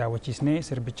kana isin daawwachiisnee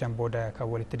sirbichaan booda kan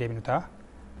walitti deebinu ta'a.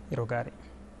 Yeroo gaarii.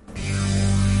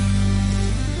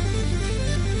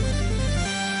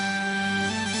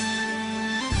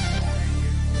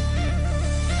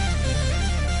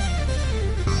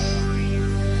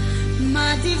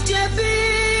 Maatiif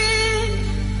jabbiin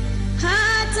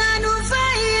haa taanu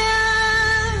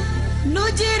fayyaa nu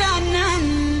jiraannan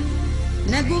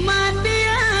nagumaan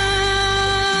biyyaa.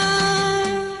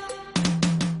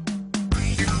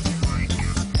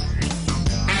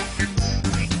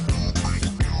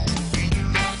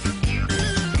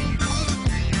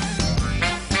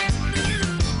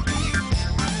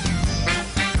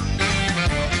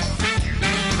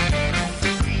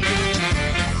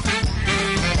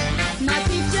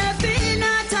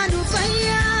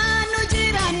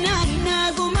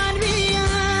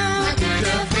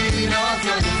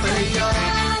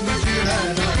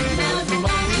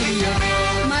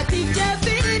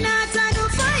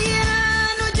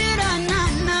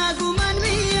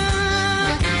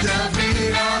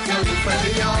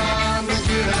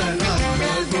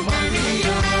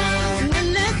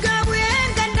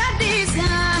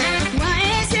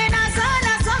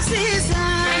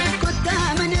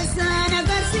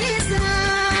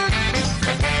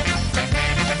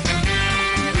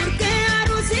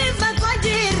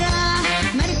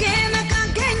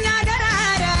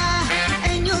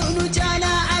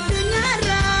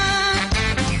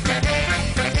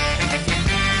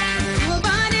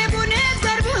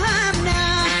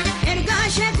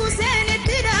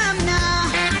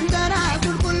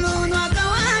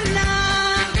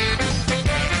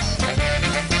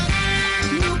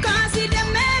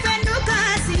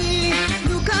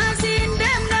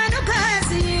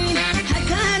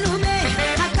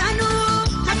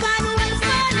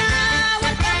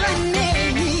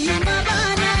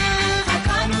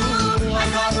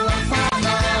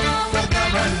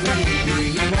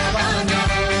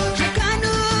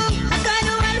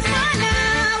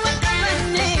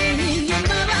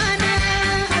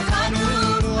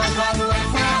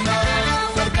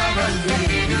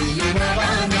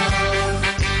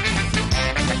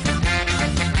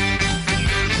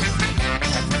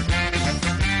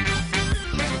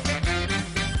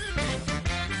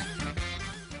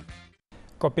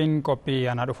 Qophiin qophii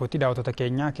aanaa dhufuutti daawwattoota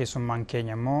keenya keessummaan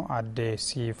keenya immoo aadde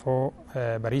Siifoo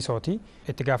Bariisooti.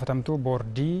 Itti gaafatamtuu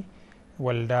boordii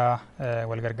waldaa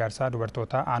walgargaarsaa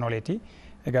dubartoota Aanoleeti.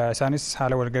 Egaa isaanis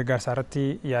haala walgargaarsaa irratti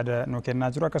yaada nu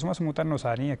kennaa jiru. Akkasumas muuxannoo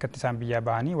isaanii akkatti isaan biyyaa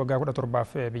bahanii waggaa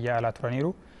 17 biyya alaa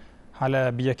turaniiru.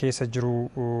 Haala biyya keessa jiru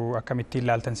akkamittiin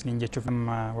ilaaltan isiniin jechuuf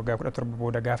waggaa 17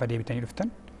 booda gaafa deebitanii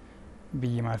dhuftan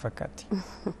biyyi maal fakkaatti?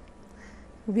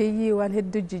 Biyyi waan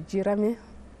hedduu jijjiirame.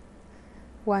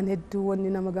 Waan hedduu wanni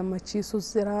nama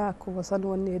gammachiisus jira. Akkuma san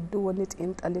wanni hedduu wanni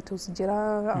xiinxalitus jira.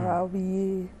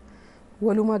 Biyyi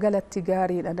walumaa galatti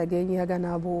gaariidha. Nageenyi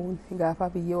haganaa bu'uun gaafa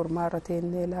biyya ormaa irra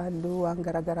teennee ilaallu waan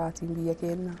garaagaraatiin biyya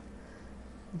keenya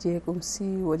jeequmsi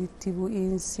walitti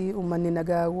bu'iinsi uummanni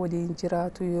nagaa waliin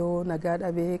jiraatu yoo nagaa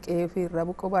dhabee qeefi irra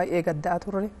buqqo baay'ee gaddaa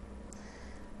turre.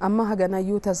 Amma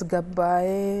haganayyuu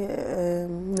tasgabbaa'ee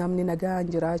namni nagaan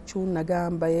jiraachuun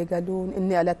nagaan bahee galuun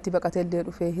inni alatti baqatellee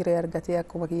dhufee hiree argatee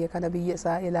akkuma kiyya kana biyya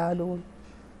isaa ilaaluun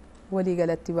walii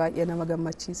galatti baay'ee nama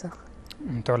gammachiisa.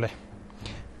 Tole.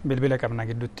 bilbila qabna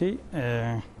gidduutti.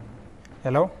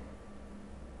 Hello.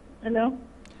 Hello.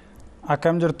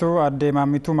 Akkam jirtu addee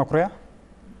Maammituu Makuriyaa?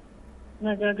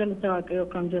 Nagaa galata Waaqayyoo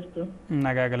akkam jirtu?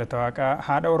 Nagaa galata Waaqaa.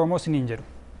 Haadha Oromoo isiniin jedhu?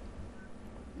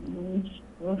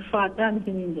 Ulfaadhaan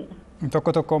isiniin jedha.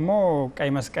 Tokko tokko immoo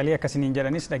qayi masqalii akkasiniin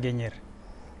jedhanis dhageenyeerra.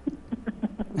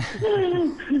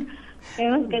 Qayi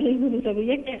masqalii kun isa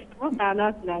biyya keessatti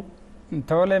haalaas laata?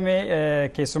 Tole mee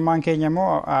keessummaan keenya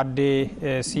immoo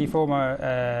addee Siifoo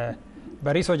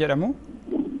Bariisoo jedhamu.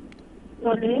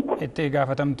 Itti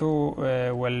gaafatamtuu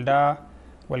waldaa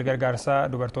walgargaarsaa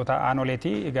dubartoota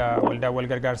aanoleeti. Egaa waldaa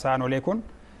walgargaarsaa aanolee kun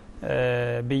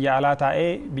biyya alaa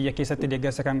taa'ee biyya keessatti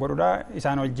deeggarsa kan godhudha.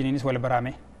 Isaan wajjiniinis wal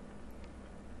baraame.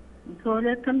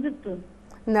 Tole akkam jirtu?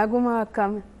 Naguma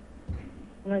akkam?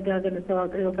 Nagaa galata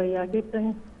Waaqayyoo fayyaa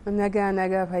keessanii?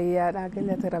 Nagaa fayyaadha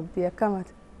galata Rabbii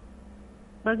akkamati?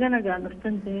 Baga nagaa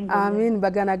dhuftan ta'e. Amiin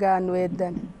baga nagaa nu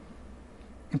eeddan.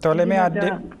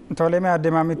 Tolemee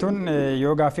addee Maammituun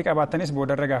yoo gaaffii qabaattanis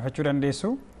boodarra gaafachuu dandeessu.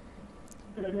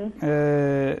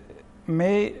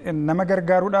 Mee nama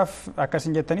gargaaruudhaaf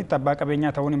akkasin jettanitti abbaa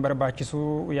qabeenyaa ta'uun hin barbaachisu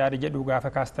yaada jedhu gaafa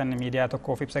kaastan miidiyaa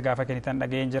tokkoof ibsa gaafa kennitan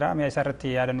dhaga'een jira. Mee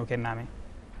isarratti yaada nuu kenname?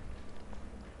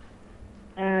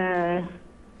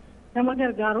 Nama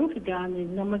gargaaruuf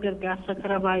nama gargaarsa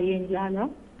karaa baay'een ilaala.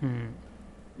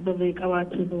 Birrii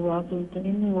qabaachuu duwwaa osoo hin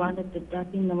ta'in waan adda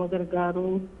addaatiin nama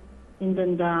gargaaruu hin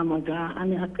danda'ama gaa.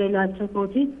 Ani akka ilaalcha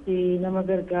kootiitti nama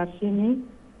gargaarsiin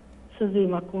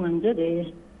sirriima akkuma hin jedhe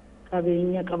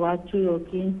qabeenya qabaachuu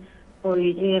yookiin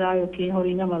horii dheeraa yookiin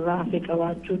horii namarraa hafe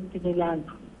qabaachuutti ni ilaalu.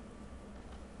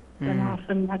 Kanaaf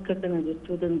akka kana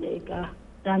jechuu danda'e gaa.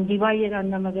 Daandii baay'eedhaan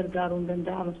nama gargaaruu hin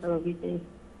danda'ama sababii ta'eef.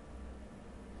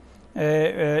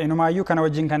 Inumaayyuu kana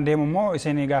wajjin kan deemu immoo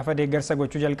isin gaafa deeggarsa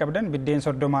gochuu jalqabdan biddeen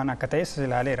soddomaan akka ta'es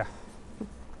ilaaleera.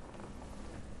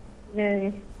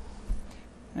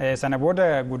 Sana booda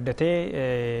guddatee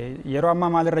yeroo ammaa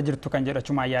maalirra jirtu kan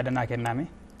jedhachumaan yaada naa kenname?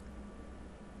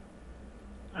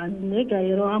 Egaa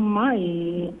yeroo ammaa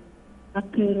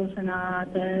akka yeroo sanaa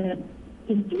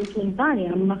utuu hin taane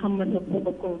amma hamma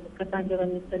tokko akka isaan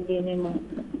jiranitti deemee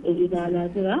ilaalaa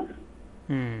jira.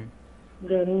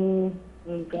 Garuu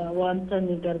wanta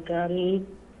ni gargaaree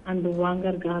waan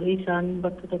gargaarii isaan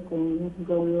bakka tokko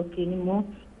ga'u yookiin immoo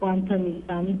wanta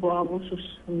isaanii bu'aa buusus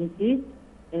miti.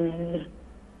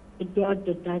 Iddoo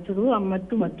adda addaa jiru amma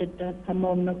idduma adda addaa amma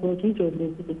humna kootii ijoollee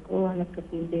xixiqqoo waan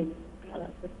akkasiin deemu.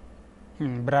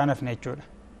 Biraan hafne jechuudha.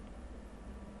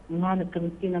 Maal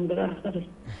akkamittiin an biraa hafe?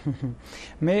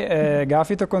 Mee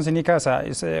gaaffii tokkoon isinii kaasa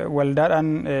waldaadhaan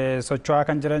socho'aa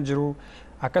kan jiran jiru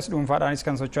akkas dhuunfaadhaanis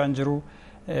kan socho'an jiru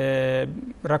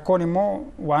rakkoon immoo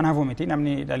waan hafu miti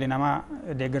namni dhalli namaa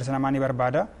deeggarsa namaa ni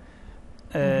barbaada.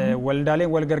 Waldaaleen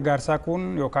wal gargaarsaa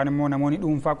kun yookaan immoo namoonni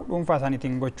dhuunfaa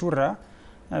isaaniitiin gochuurra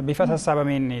bifa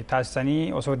sassaabameen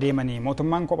taasisanii osoo deemanii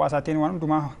mootummaan kophaa isaatiin waan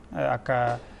hundumaa akka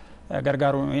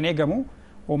gargaaru hin eegamu.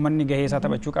 Uummanni gahee isaa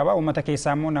taphachuu qaba. Uummata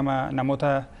keessaa immoo namoota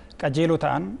qajeeloo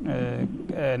ta'an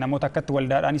namoota akkatti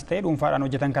waldaadhaanis ta'e dhuunfaadhaan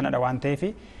hojjetan kanadha waan ta'eef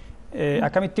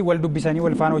akkamitti wal dubbisanii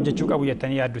wal faana hojjechuu qabu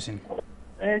jettanii yaaddu isin?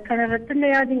 Kana irratti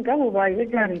illee yaadiin qabu baay'ee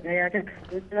gaariidha yaada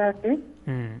jiraate.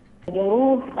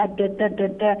 Garuu adda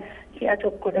adda si'a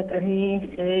tokko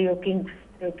dhaqanii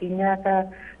yookiin nyaata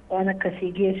waan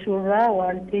akkasii geessuurraa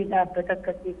wanti dhaabbata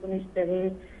akkasii kunis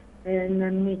ta'ee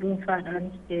namni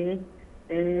dhuunfaadhaanis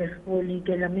ta'ee walii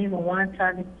galamee waan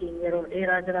isaan ittiin yeroo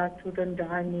dheeraa jiraachuu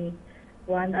danda'anii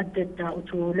waan adda addaa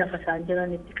utuu lafa isaan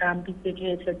jiranitti kaampii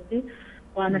keessatti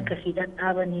waan akkasii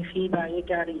dhaabanii fi baay'ee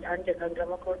gaariidhaan jedhan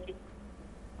gama kooti.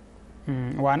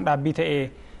 Waan dhaabbii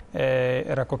ta'ee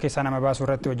rakkoo keessaa nama baasuu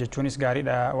irratti hojjechuunis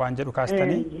gaariidha waan jedhu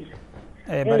kaastanii.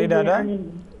 Bareedaadha.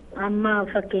 Amma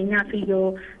fakkeenyaaf iyyuu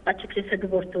achi keessa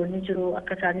dubartoonni jiru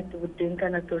akka isaanitti buddeen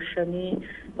kana tolchanii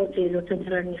hoteelota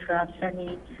jiraniif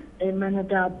raabsanii mana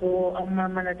daabboo amma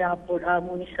mana daabboo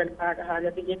dhaabuun salphaadha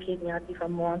haala biyya keenyaatiif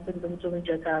amma waan hundumtuu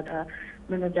mijataadha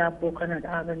mana daabboo kana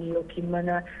dhaabanii yookiin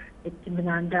mana itti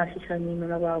midhaan daasisanii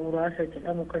mana baaburaa isa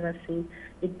jedhamu kanas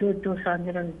iddoo isaan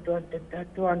jiran iddoo adda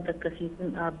addaatti wanta akkasii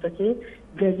kun dhaabbatee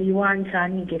galii waan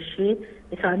isaanii gashee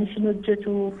isaanis hin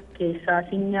hojjetu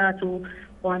keessaas hin nyaatu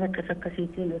waan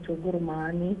akkasiitiin otoo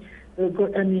gurmaa'anii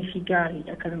godhanii fi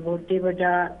gaariidha. Kana booddee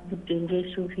badaa buddeen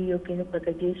geessuu fi yookiin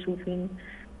uffata geessuu fi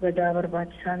badaa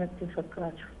barbaachisaa natti hin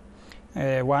fakkaatu.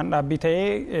 Waan dhaabbii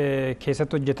ta'ee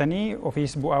keessatti hojjetanii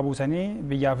ofiis bu'aa buusanii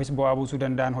biyyaafis bu'aa buusuu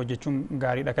danda'an hojjechuun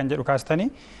gaariidha kan jedhu kaastanii.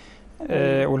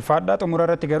 Ulfaadhaa xumura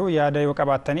irratti garuu yaada yoo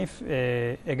qabaattaniif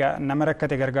egaa nama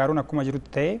rakkate gargaaruun akkuma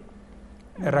jirutti ta'ee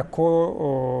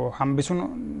rakkoo hambisuun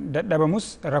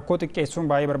dadhabamus rakkoo xiqqeessuun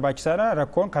baay'ee barbaachisaadha.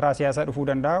 Rakkoon karaa siyaasaa dhufuu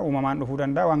danda'a, uumamaan dhufuu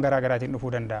danda'a, waan garaa garaatiin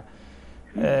dhufuu danda'a.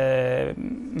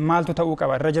 Maaltu ta'uu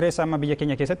qaba? Irra jireessa amma biyya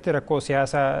keenya keessatti rakkoo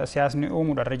siyaasni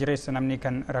uumuudha. Irra jireessa namni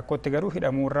kan rakkootti garuu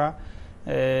hidhamuurraa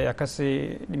akkas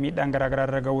miidhaan garaa garaa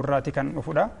irra ga'uurraati kan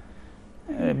dhufudha.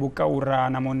 Buqqa'uurraa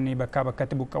namoonni bakkaa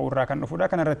bakkatti buqqa'uurraa kan dhufudha.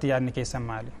 Kanarratti yaadni keessan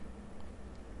maali?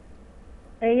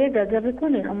 Garri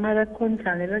kun amma rakkoon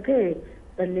isaanirra ga'e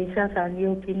balleessaa isaanii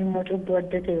yookiin immoo cubbuu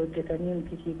adda ta'e hojjetanii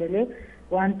miti galee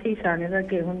wanti isaanirra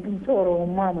ga'e hundumtuu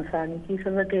oromummaa isaaniitiif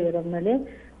irra ga'eera malee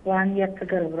waan yakka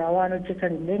gara biraa waan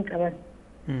hojjetan illee hin qaban.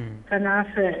 Kanaaf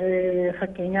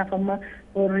fakkeenyaaf amma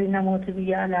warri namoota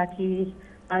biyya alaatii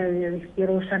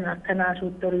yeroo sana akka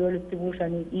naasuutti horii walitti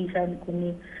buusanii dhiisan kun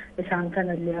isaan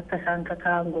kanallee akka isaan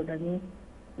kaka'an godhanii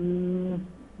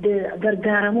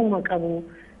gargaaramuu qabu.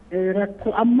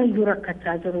 Rakkoo ammayyuu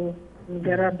rakkachaa jiru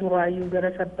gara duraayyuu gara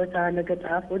sabbataa laga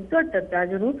xaafoo iddoo adda addaa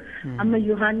jiru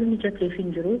ammayyuu haalli mijateef hin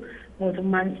jiru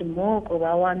mootummaanis immoo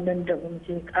qobaa waan danda'u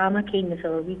miti qaama keenya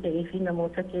sababii ta'eef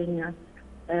namoota keenya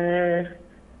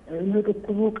nu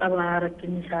dhukkubuu qabaa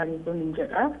rakkinni isaanii kun hin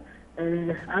jedha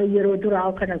yeroo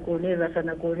duraa kana gooneerra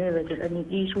sana gooneerra jedhanii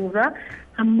dhiisuurraa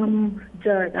hammam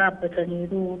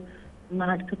dhaabbataniiru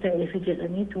maaltu ta'eef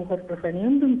jedhaniitu hordofanii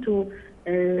hundumtuu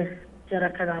jara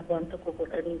kanaaf waan tokko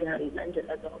godhanii gaariidhaan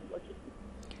jedha gabaabatti.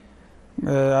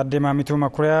 Aadde Maamituu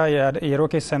Makuriyaa yeroo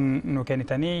keessan nu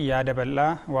kennitanii yaada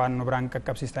bal'aa waan nu biraan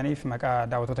qaqqabsiistaniif maqaa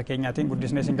daawwattoota keenyaatiin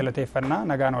guddisnee isin galateeffannaa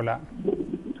nagaan oolaa.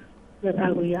 Jedhaa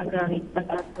guyyaa gaarii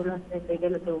dhaqaa tolaan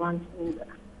galatoo waan sinidha.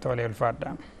 Tolee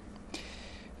ulfaadha.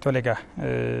 Tole egaa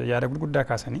yaada gurguddaa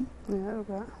kaasanii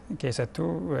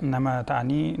keessattuu nama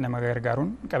ta'anii nama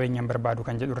gargaaruun qabeenyaan barbaadu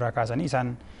kan jedhu irraa kaasanii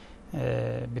isaan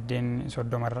biddeen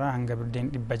 30 hanga biddeen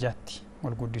 100tti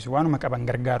wal guddisu waanuma qaban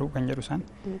gargaaru kan jedhu isaan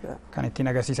kan ittiin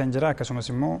agarsiisan jira. Akkasumas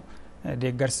immoo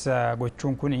deeggarsa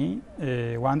gochuun kun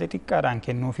waan xixiqqaadhaan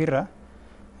kennuufirra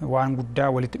waan guddaa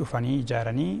walitti dhufanii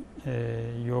ijaaranii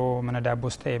yoo mana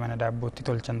daabboos ta'e mana daabbootti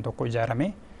tolchan tokko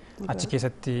ijaarame achi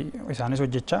keessatti isaanis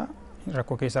hojjechaa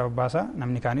rakkoo keessaa babbaasaa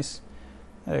namni kaanis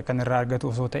kan irraa argatu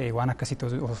osoo ta'e waan akkasitti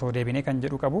osoo deebinee kan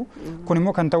jedhu qabu. Kun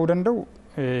immoo kan ta'uu danda'u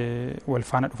wal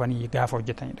faana dhufanii gaafa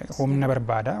hojjetanidha. Humna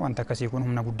barbaada wanta akkasii kun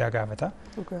humna guddaa gaafata.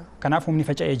 Kanaaf humni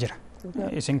faca'ee jira.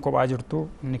 Isin kophaa jirtu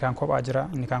inni kaan kophaa jira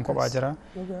inni kaan kophaa jira.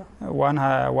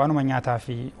 Waanuma nyaataa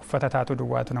fi uffata taatu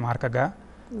duwwaatu nama harka ga'a.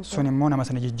 Sun immoo nama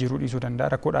sana jijjiiruu dhiisuu danda'a.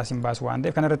 Rakkoodhaas hin baasu waan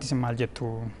ta'eef kanarratti isin maal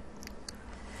jettu?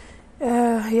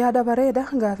 Yaada bareeda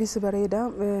gaafis bareeda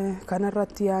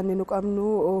kanarratti yaadni nu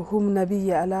qabnu humna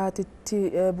biyya alaatitti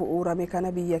bu'uurame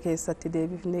kana biyya keessatti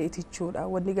deebifnee itichuudha.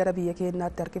 Wanni gara biyya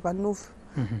keenyaatti harkifannuuf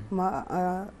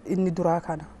inni duraa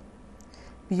kana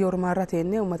biyya ormaarra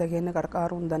teennee uummata keenya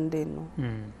qarqaaruu hin dandeenyu.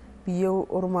 Biyya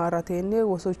ormaarra teennee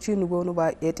sochii nu goonu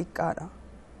baay'ee xiqqaadha.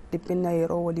 Dhiphina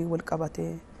yeroo waliin wal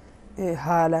qabatee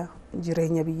haala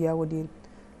jireenya biyyaa waliin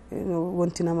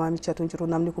wanti namaa michatu hin jiru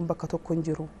namni kun bakka tokko hin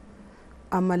jiru.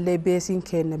 Ammallee beesiin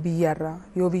keenya biyyarraa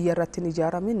yoo biyyarratti hin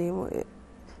ijaaramin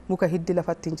muka hiddi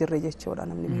lafatti hin jirre jechuudha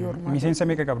namni biyya ormaa. Miseensa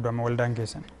meeqa qabdu amma waldaan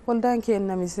keessan? Waldaan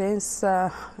keenya miseensa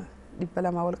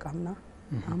 200 wal qabna.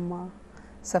 Amma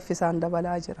saffisaan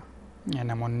dabalaa jira.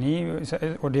 Namoonni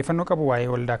odeeffannoo qabu waa'ee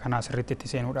waldaa kanaa sirriitti itti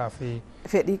seenuudhaaf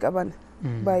fedhii qaban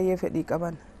baay'ee fedhii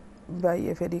qaban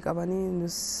baay'ee fedhii qabanii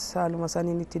nus haaluma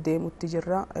saniin itti deemutti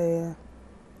jirra.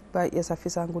 Baay'ee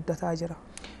saffisaan guddataa jira.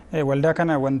 Waldaa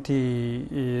kana wanti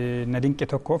na dinqe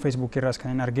tokko Facebook irraas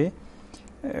kan hin argee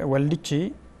waldichi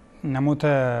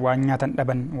namoota waan nyaatan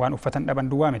dhaban waan uffatan dhaban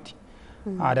duwwaa miti.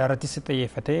 Aadaa irrattis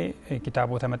xiyyeeffatee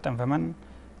kitaabota maxxanfaman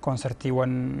konsertiiwwan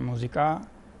muuziqaa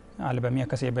albamii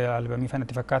akkasii albamii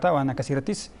fanatti fakkaata waan akkasii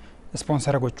irrattis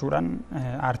ispoonsara gochuudhaan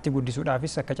aartii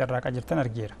guddisuudhaafis akka carraaqaa jirtan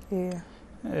argeera.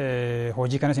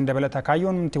 Hojii kanas hin dabalata.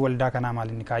 Kaayyoomti waldaa kanaa maal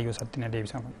inni kaayyoo isaatti na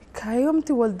deebisan?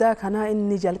 Kaayyoomti waldaa kanaa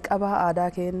inni jalqabaa aadaa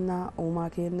keenya, uumaa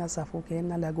keenya, safuu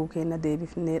keenya, laguu keenya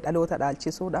deebifnee dhaloota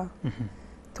dhaalchisuudha.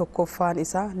 Tokkoffaan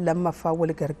isaa lammaffaan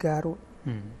wal gargaaruu.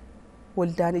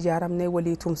 Waldaan ijaaramnee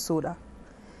walii tumsuudha.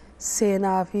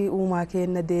 Seenaa fi uumaa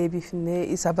keenya deebifnee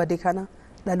isa bade kana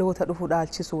dhaloota dhufu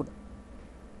dhaalchisuudha.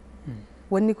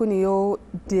 Wanni kun yoo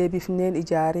deebifneen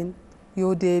ijaarin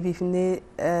yoo deebifnee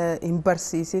hin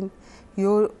barsiisin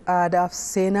yoo aadaaf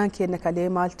seenaan keenya kalee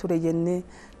maal ture jennee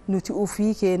nuti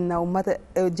ufii keenya uummata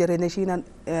jenereeshinaan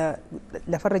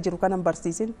lafarra jiru kanan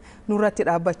barsiisin nurratti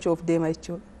dhaabbachuuf deema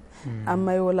jechuudha.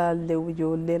 Amma yoo laalle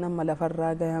ijoolleen amma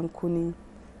lafarraa gahan kuni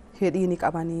fedhii ni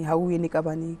qabanii hawwii ni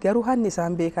qabanii garuu hanni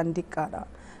isaan beekan diqqaadha.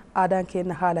 Aadaan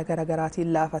keenya haala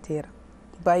garaagaraatiin laafateera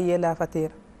baay'ee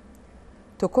laafateera.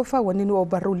 Tokkoffaa wanni nu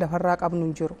barruun lafarraa qabnu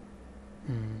hin jiru.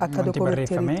 akka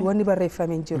dokumenteriitti wanni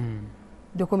barreeffame hin jiru.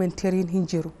 Dokumenteriin hin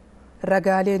jiru.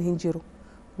 Ragaaleen hin jiru.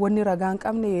 Wanni ragaan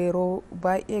qabne yeroo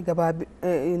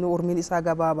baay'ee umriin isaa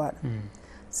gabaabaadha.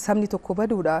 Sabni tokko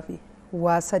baduudhaaf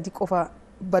waa sadi qofa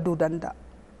baduu danda'a.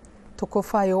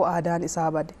 Tokkoffaa yoo aadaan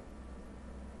isaa bade.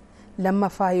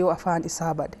 Lammaffaa yoo afaan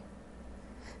isaa bade.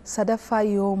 Sadaffaa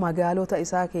yoo magaalota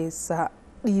isaa keessaa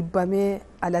dhiibbamee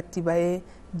alatti bahee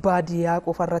baadiyyaa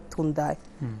qofarratti hundaa'e.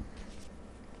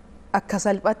 Akka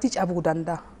salphatti cabuu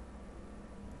danda'a.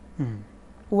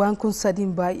 Waan kun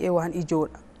sadiin baay'ee waan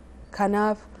ijoodha.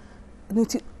 Kanaaf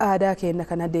nuti aadaa keenya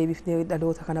kana deebifnee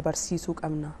dhaloota kana barsiisuu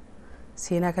qabna.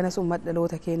 Seenaa kanas uummata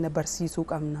dhaloota keenya barsiisuu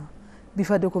qabna.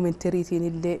 Bifa dokumenteriitiin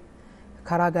illee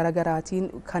karaa garaagaraatiin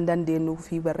kan dandeenyuu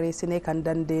fi barreessinee kan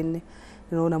dandeenye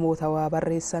namoota waa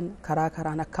barreessan karaa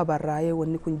karaan akka barraa'ee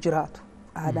wanni kun jiraatu.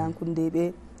 Aadaan kun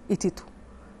deebi'ee ititu.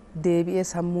 Deebi'ee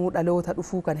sammuu dhaloota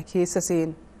dhufuu kana keessa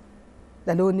seenu.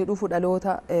 Dhaloonni dhufu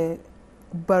dhaloota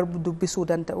dubbisuu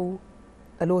danda'u,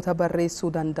 dhaloota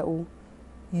barreessuu danda'u.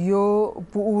 Yoo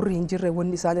bu'uurri hin jirre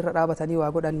wanni isaan irra dhaabatanii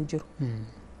waa godhan hin jiru.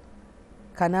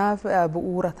 Kanaaf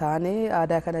bu'uura taanee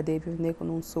aadaa kana deebifnee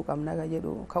kunuunsuu qabna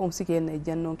jedhu ka'umsi keenya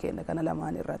ejjennoon keenya kana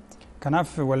lamaan irratti.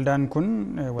 Kanaaf waldaan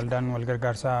kun waldaan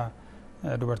walgargaarsaa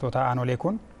dubartoota aanolee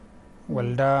kun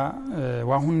waldaa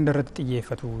waa hunda irratti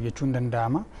xiyyeeffatu jechuun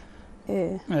danda'ama.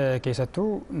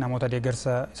 Keessattuu namoota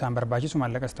deeggarsa isaan barbaachisu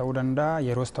maallaqas ta'uu danda'a,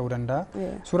 yeroos ta'uu danda'a.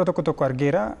 Suura tokko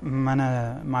argeera mana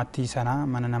maatii sanaa,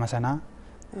 mana nama sanaa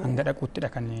hanga dhaquuttidha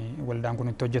kan waldaan kun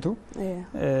itti hojjetu.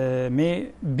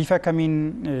 Mee bifa kamiin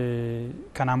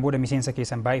kanaan booda miseensa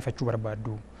keessan baay'ifachuu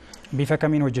barbaaddu? Bifa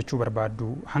kamiin hojjechuu barbaaddu?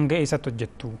 Hanga eessatti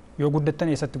hojjettu? Yoo guddattan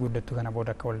eessatti guddattu kana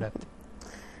booda akka waldaatti?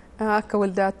 Akka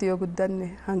waldaatti yoo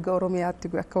guddanne hanga Oromiyaatti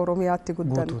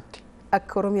guddanne.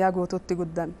 Akka Oromiyaa guutuutti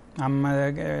guddanne. Amma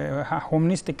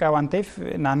humnis xiqqaa waan ta'eef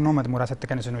naannoo muraasatti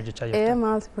kan isin hojjechaa jirtu.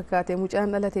 Maal fakkaate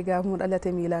mucaan dhalate gaafuma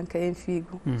dhalate miilaan ka'een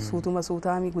fiigu suutuma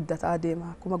suutaami guddataa deema.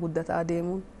 Akkuma guddataa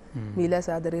deemuun miila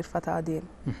isaa diriirfataa deema.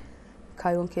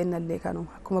 Kaayoon kennallee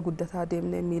kanuma akkuma guddataa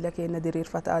deemnee miila keenya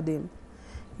diriirfataa deema.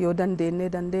 Yoo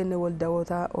dandeenye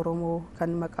waldawoota Oromoo kan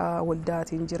maqaa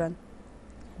waldaatiin jiran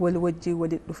wal wajjii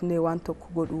walitti dhufnee waan tokko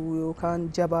godhuu yookaan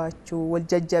jabaachuu wal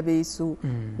jajjabeessuu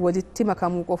walitti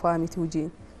makamuu qofaa miti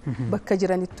hojiin bakka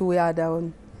jiranittuu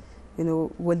yaadaan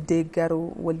wal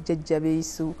deeggaruu wal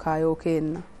jajjabeessuu kaayoo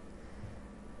kenna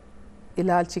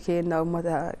ilaalchi kenna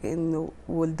uummata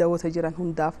waldawoota jiran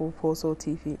hundaafuu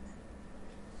poosootii fi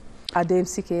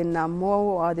adeemsi kenna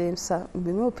ammoo adeemsa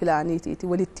pilaaniitiiti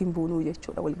walitti buunuu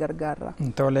jechuudha wal gargaarra.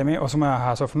 Tolemee osuma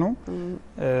haasofnu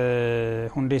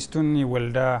hundeessituun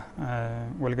waldaa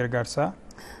wal gargaarsaa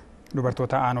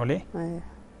dubartoota aanolee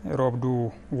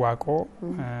roobduu waaqoo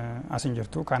asin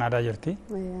jirtu Kanaadaa jirti.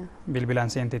 Bilbilaan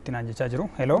seenteetti naan jechaa jiru.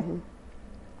 Hello.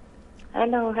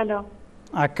 Hello.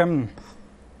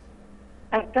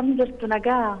 Akkam jirtu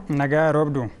nagaa? Nagaa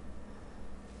roobduu.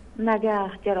 Nagaa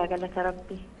jira galata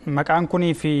rabbi. Maqaan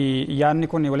kunii fi yaadni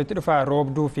kun walitti dhufaa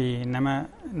roobduu fi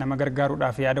nama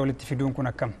gargaaruudhaaf yaada walitti fiduun kun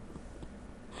akkam?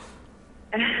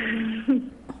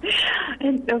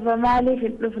 Hin dhufa maaliif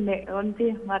hin dhufne wanti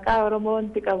maqaa Oromoo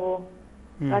wanti qabu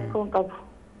rakkoon qabu.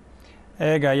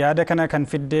 Egaa yaada kana kan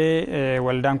fiddee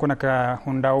waldaan kun akka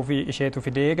hundaa'uu fi isheetu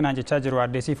fidee naan jechaa jiru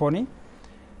addee Siifoonii.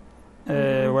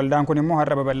 Waldaan kun immoo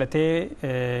har'a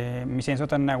babal'atee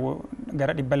miseensota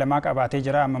gara 200 qabaatee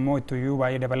jira amma immoo ittuyyuu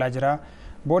baay'ee dabalaa jira.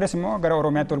 Boodas immoo gara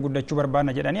Oromiyaatti ol guddachuu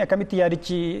barbaadna jedhanii akkamitti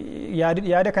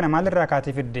yaada kana maalirraa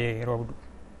kaatee fidde roobdu?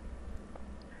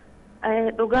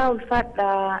 Dhugaa ulfaadha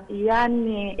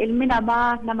yaanni ilmi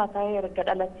namaa nama ta'ee erga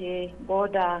dhalatee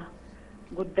booda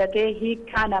guddatee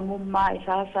hiikaa namummaa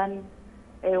isaa san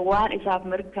waan isaaf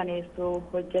mirkaneessu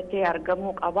hojjetee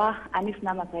argamuu qaba. Anis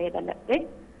nama ta'ee dhaladhe.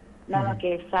 Nama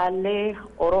keessaallee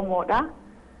Oromoodha.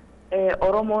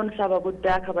 Oromoon saba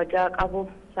guddaa kabajaa qabu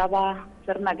saba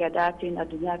sirna gadaatiin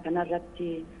addunyaa kanarratti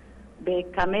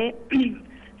beekame.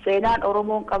 Seenaan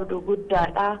Oromoon qabdu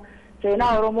guddaadha.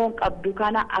 Seenaa Oromoon qabdu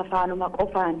kana afaanuma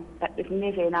qofaan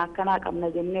kadhifnee seenaa akkanaa qabna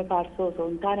jennee faarsoo osoo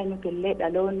hin taane nuti illee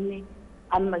dhaloonni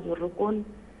amma jirru kun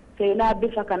seenaa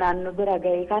bifa kanaan nu bira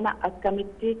gahe kana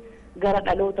akkamitti gara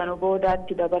dhaloota nu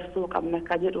boodaatti dabarsuu qabna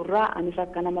akka jedhurraa anis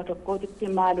akka nama tokkootitti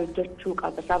maal hojjechuu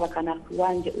qaba saba kanaaf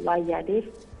waan jedhu waan yaadeef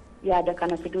yaada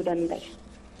kana fiduu danda'e.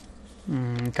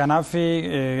 Kanaaf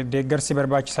deeggarsi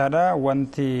barbaachisaadha.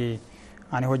 Wanti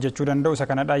ani hojjechuu danda'u isa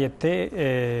kanadha jettee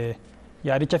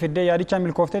yaadicha fiddee yaadicha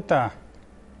milkooftettaa?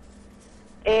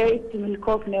 Itti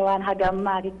milkoofne waan haga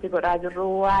ammaatitti godhaa jirru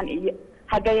waan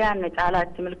haga yaanne caalaa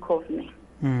itti milkoofne.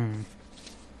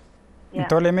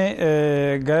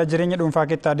 Tolemee gara jireenya dhuunfaa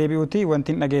keettaa deebi'uuti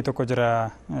wanti dhagee tokko jira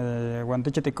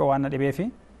wantichi xiqqoo waan na dhibeefi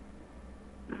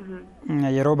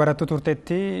yeroo barattu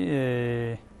turteetti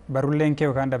barulleen kee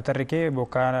yookaan dabtarri kee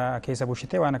bokkaa keessa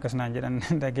bushite waan akkasnaan jedhan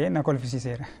dhagee na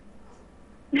kolfisiiseera.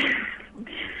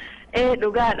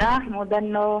 Dhugaadha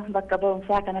mudannoo bakka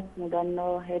barumsaa kanatti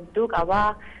mudannoo hedduu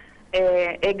qabaa.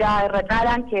 Egaa irra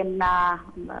caalaan kennaa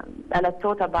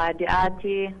dhalattoota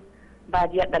baadiyyaati.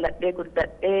 Baadiyyaa dhaladhee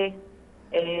guddadhee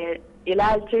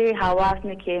ilaalchi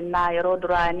hawaasni kennaa yeroo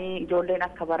duraanii ijoolleen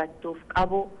akka barattuuf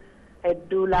qabu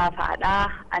hedduu laafaadha.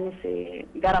 Anis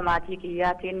gara maatii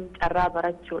kiyyaatiin carraa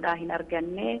barachuudhaa hin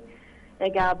arganne.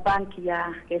 Egaa abbaan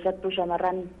kiyyaa keessattuu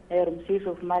shamarran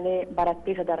heerumsiisuuf malee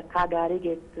barattee sadarkaa gaarii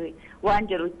geessu waan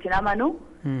jedhu itti namanu.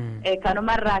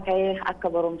 Kanumarraa ka'ee akka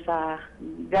barumsaa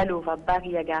galuuf abbaa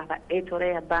kiyya gaafadhee ture.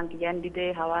 Abbaan kiyya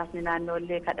didee hawaasni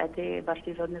naannoollee kadhatee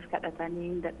barsiisonnis kadhatanii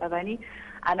hin dadhabanii.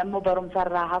 Anammoo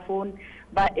barumsarraa hafuun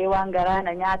baay'ee waan garaa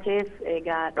na nyaateef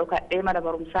egaa dhokadhee mana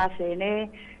barumsaa seenee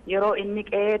yeroo inni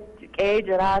qe'ee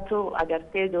jiraatu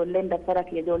agartee ijoolleen daftara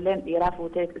kiyya ijoolleen dhiiraa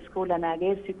fuutee iskuula naa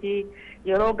geessiti.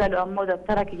 Yeroo galu ammoo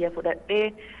daftara kiyya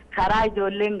fudhadhee karaa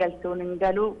ijoolleen galtuun hin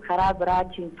galu karaa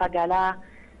biraatiin fagalaa.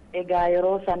 Egaa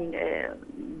yeroo san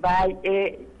baay'ee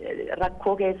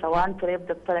rakkoo keessa waan tureef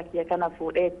daftara kiyya kana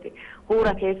fuudheetti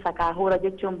huura keessa kaa huura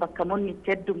jechuun bakka munni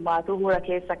itti heddummaatu huura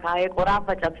keessa kaa'ee qoraan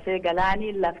facabsee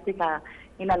galaanii lafti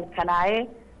hin halkanaa'ee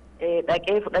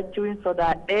dhaqee fudhachuu hin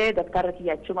sodaadhee daftara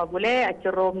kiyya achuma bulee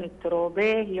achi roobni itti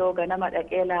roobee yoo ganama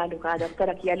dhaqee laalu kaa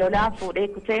daftara kiyya lolaan fuudhee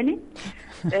kuteeni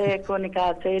kun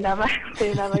kaa seenama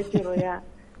jiru yaa.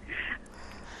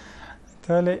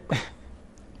 Tole.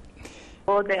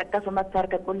 Booda akkasumas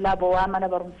harka qullaa bowaa mana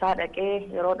barumsaa dhaqee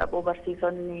yeroo dhaquu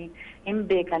barsiisonni hin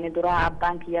beekani duraa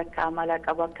abbaan kiyya akka amala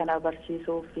qabu akkana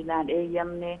barsiisuuf filaan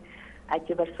eeyyamne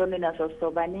achi barsiisonni na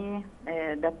sossobanii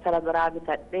daftara biraa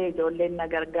bitadhee ijoolleen na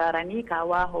gargaaranii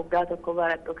kaawaa hoggaa tokko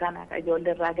baradhu kana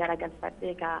ijoollee irraa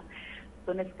garagalfadhee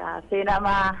sunis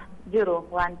seenamaa jiru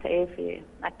waan ta'eef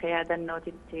akka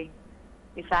yaadannootitti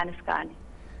isaanis ka'ani.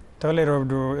 Tole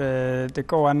roobdu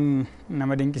xiqqoo waan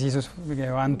nama dinqisiisus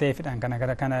waan ta'eefidhaan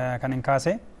kan hin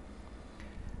kaase.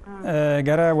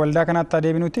 Gara waldaa kanaatti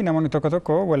adeeminutti namoonni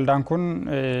tokko waldaan kun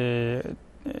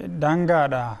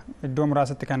daangaadha iddoo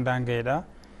muraasatti kan daanga'edha.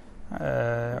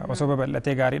 Osoo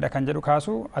babal'atee gaariidha kan jedhu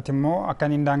kaasu ati immoo akka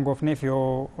hin daangoofneef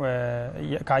yoo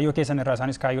kaayyoo keessan irraa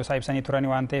isaanis kaayyoo isaa ibsanii turani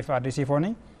waan ta'eef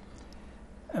addisiifooni.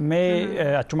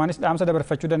 Mee achumaanis dhaamsa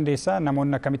dabarfachuu dandeessa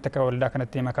namoonni akkamitti akka waldaa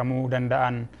kanatti makamuu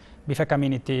danda'an bifa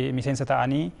kamiin itti miseensa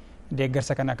ta'anii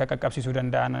deeggarsa kana akka qaqqabsiisuu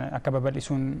danda'an akka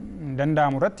babal'isuun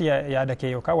danda'amu irratti yaada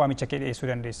kee yookaan waamicha kee dhiyeessuu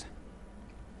dandeessa.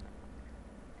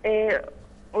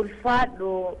 Ulfaadhu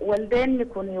waldeenni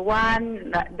kun waan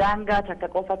daangaa takka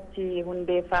qofatti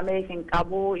hundeeffamee hin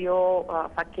qabu yoo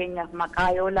fakkeenyaaf maqaa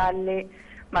yoo laalle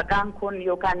maqaan kun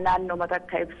yookaan naannoo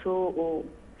takka ibsuu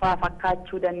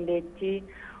fakkaachuu dandeetti.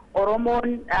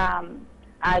 Oromoon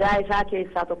aadaa isaa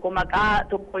keessaa tokko maqaa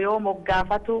tokko yoo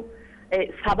moggaafatu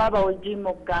sababa wajjin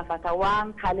moggaafata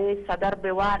waan kaleessa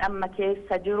darbe waan amma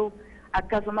keessa jiru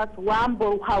akkasumas waan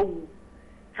boru hawwu.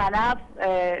 Kanaaf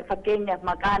fakkeenyaaf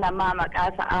maqaa namaa maqaa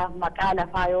sa'aa maqaa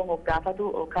lafaa yoo moggaafatu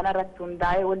kanarratti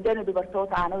hundaa'ee waldeen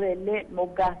dubartoota aanoleellee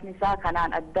moggaasni isaa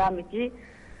kanaan addaa miti.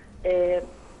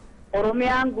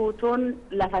 Oromiyaan guutuun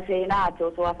lafa seenaati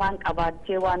osoo afaan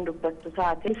qabaachee waan dubbattu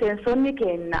taate. Miseensonni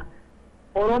keenya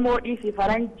Oromoo dhiisi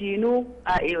faranjiinuu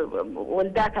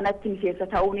waldaa kanatti miseensa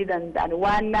ta'uu ni danda'an.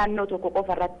 Waan naannoo tokko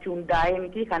qofa irratti hundaa'ee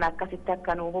miti kan akkasitti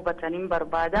akka nu hubataniin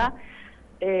barbaada.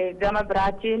 Gama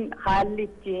biraatiin haalli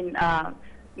ittiin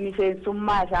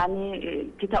miseensummaa isaanii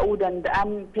itti ta'uu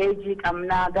danda'an peejii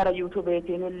qabnaa gara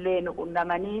yuutuubeetiin illee nu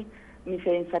qunnamanii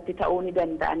miseensatti ta'uu ni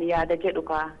danda'an yaada jedhu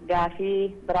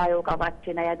gaafii biraa yoo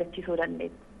qabaatte na yaadachiisuu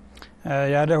dandeetta.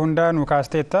 Yaada hundaa nu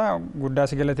kaasteetta guddaa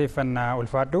si galateeffannaa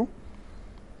ulfaadhu.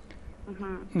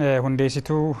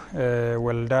 Hundeessituu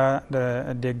waldaa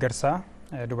deeggarsaa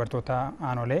dubartoota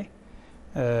aanolee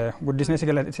guddisnee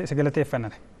si galateeffanna.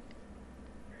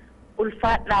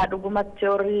 Ulfaadhaa dhugumatti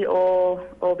warri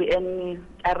OBN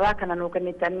carraa kana nuu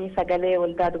kennitanii sagalee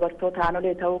waldaa dubartoota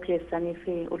aanolee ta'uu keessaniif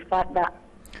ulfaadhaa.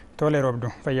 Tole roobdu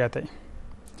fayyaa ta'e.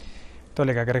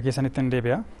 Tole gara keessanitti hin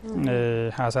deebi'a.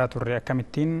 Haasaa turre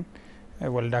akkamittiin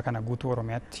waldaa kana guutuu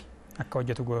Oromiyaatti akka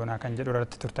hojjetu goonaa kan jedhu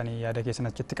irratti turtanii yaada keessan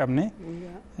achitti qabne.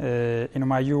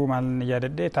 Inumaayyuu maal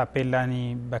yaadadhee taappeellaan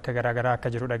bakka garaagaraa akka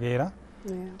jiru dhageera.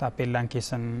 Taappeellaan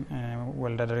keessan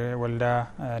waldaa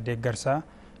deeggarsaa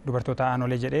dubartoota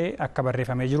aanolee jedhee akka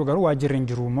barreeffamee jiru garuu waajjirri hin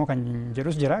jiru immoo kan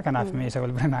jedhus jira. Kanaaf meeshaa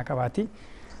wal bira naa qabaati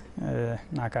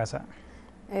naa kaasa.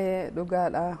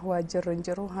 Dhugaadha waajjirri hin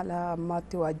jiru haala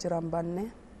ammaatti waajjira hin banne.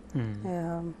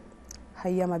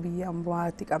 Hayyama biyya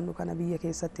ammaatti qabnu kana biyya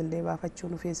keessatti illee baafachuu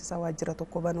nu feesisa waajjira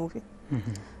tokko banuufi.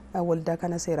 Waldaa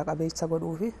kana seera qabeessa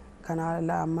godhuufi kana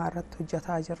haala ammaa irratti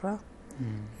hojjetaa jirra.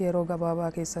 Yeroo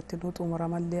gabaabaa keessatti nu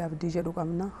xumuramallee abdii jedhu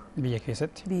qabna. Biyya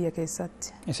keessatti? Biyya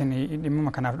keessatti. Isin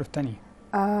dhimma kanaaf dhuftanii?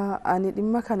 Ani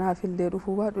dhimma kanaaf illee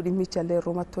dhufuu baadhu dhimmicha illee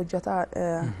irrumatti hojjetaa.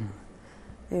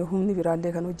 Humni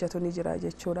biraallee kan hojjetu ni jira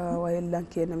jechuudha. Waayillaan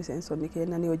keenya miseensonni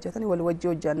keenya ni hojjetani wal wajji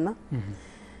hojjanna.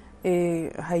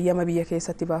 Hayyama biyya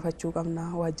keessatti baafachuu qabna.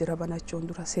 Waajjira banachuun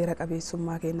dura seera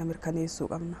qabeessummaa keenya mirkaneessuu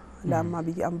qabna. Laammaa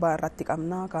biyya ambaa irratti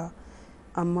qabna.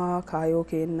 Amma kaayoo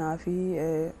keenyaa fi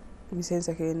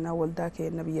miseensa keenya waldaa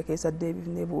keenya biyya keessatti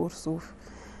deebifnee bu'uursuuf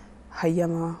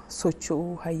hayyama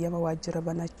socho'uu, hayyama waajjira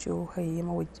banachuu,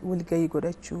 hayyama walgahii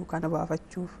godhachuu kana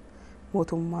baafachuuf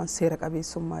mootummaan seera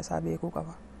qabeessummaa isaa beekuu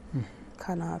qaba.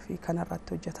 Kanaaf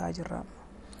kanarratti hojjetaa jirra.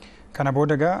 Kana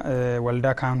booda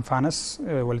waldaa kaan faanas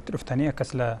walitti dhuftanii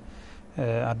akkasila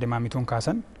adde maamituun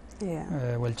kaasan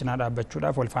wal cinaa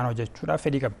dhaabbachuudhaaf wal faana hojjechuudhaaf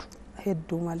fedhii qabdu.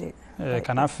 Hedduu malee.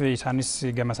 Kanaaf isaanis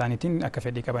gama isaaniitiin akka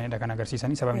fedhii qabanidha kan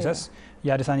agarsiisanii sababni isaas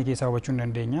yaada isaanii keessaa hubachuu hin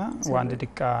dandeenya waan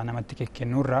xixiqqaa namatti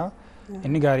kennurraa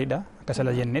inni gaariidha akka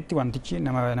sala jennetti wantichi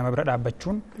nama bira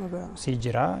dhaabbachuun si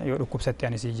jira yoo dhukkubsatte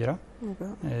ani si jira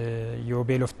yoo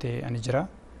beelofte ani jira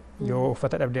yoo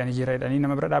uffata dhabde ani jira jedhanii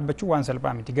nama bira dhaabbachuu waan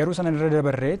salphaa miti garuu sana irra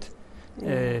dabarreet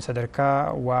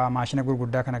sadarkaa waa maashina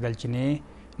gurguddaa kana galchinee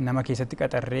nama keessatti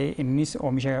qaxarree innis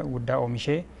oomisha guddaa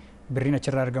oomishee birriin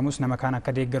achirraa argamus nama kaan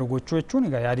akka deeggaru gochuu jechuun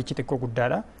egaa yaadichi xiqqoo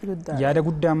guddaadha. Yaada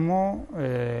guddaa immoo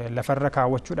lafarra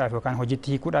kaawwachuudhaaf yookaan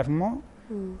hojiitti hiikuudhaaf immoo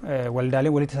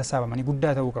waldaaleen walitti sassaabamanii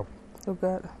guddaa ta'uu qabu.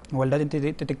 Waldaan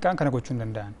xixiqqaan kana gochuu hin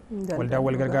danda'an. Waldaan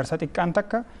wal gargaarsaa xiqqaan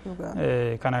takka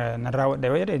kana narraa wadha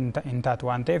yoo jedhe hin taatu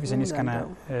waan ta'eef isinis kana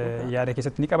yaada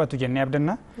keessatti ni qabattu jennee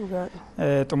abdanna.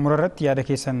 Xumura irratti yaada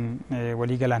keessan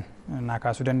walii galaan naa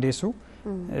kaasuu dandeessu.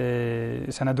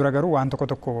 Sana dura garuu waan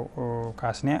tokko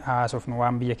kaasnee haasofnu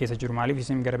waan biyya keessa jiru maaliif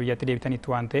isin gara biyyatti deebitanitti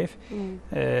waan ta'eef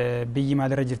biyyi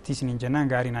maalirra jirti isiniin jennaan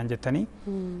gaarii naan jettanii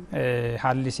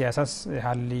haalli siyaasaas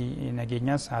haalli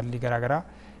nageenyaas haalli garaagaraa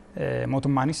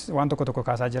mootummaanis waan tokko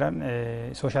kaasaa jiran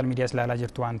sooshaal miidiyaas ilaalaa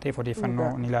jirtu waan ta'eef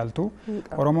odeeffannoo ni ilaaltu.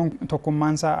 Oromoon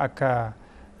tokkummaansaa akka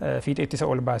fiixeetti isa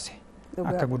ol baase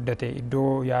akka guddate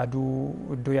iddoo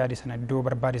yaade sana iddoo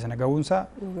barbaade sana ga'uunsa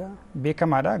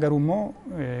beekamaadha garuu immoo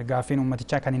gaaffiin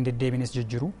uummatichaa kan hin deddeebines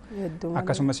jijjiru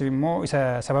akkasumas immoo isa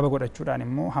sababa godhachuudhaan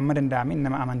immoo hamma danda'amiin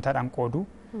nama amantaadhaan qoodu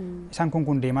isaan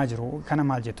kun deemaa jiru kana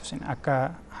maal jettu isin akka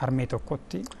harmee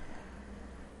tokkotti?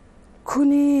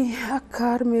 Kuni akka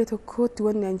harmee tokkotti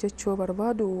wanni an jechuu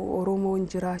barbaadu Oromoon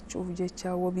jiraachuuf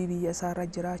jecha wabii biyya isaarra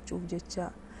jiraachuuf jecha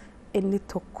inni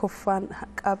tokkoffaan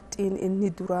qabxiin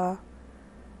inni duraa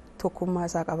tokkummaa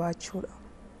isaa qabaachuudha.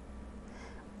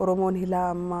 Oromoon hilaa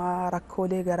ammaa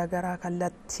rakkoolee garaagaraa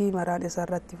kallattii maraan isa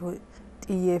irratti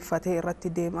xiyyeeffatee irratti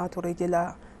deemaa ture jala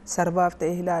sarbaaf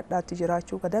ta'ee hilaa addaatti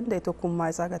jiraachuu kan danda'e tokkummaa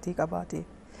isaa gatii qabaate.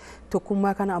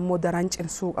 Tokkummaa kana ammoo daran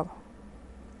cimsuu qaba.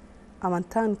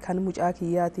 Amantaan kan mucaa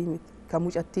kiyyaatii miti, kan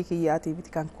mucattii kiyyaatii miti,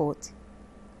 kan kooti.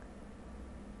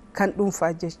 Kan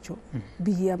dhuunfaa jechuudha.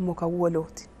 Biyyi ammoo kan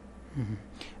walooti.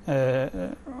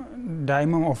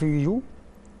 Daa'imman ofiiyyuu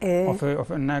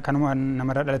kanuma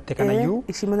namarraa dhalatte kanayyuu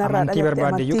amantii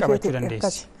barbaadeyyuu qabachuu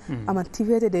dandeessi. Amantii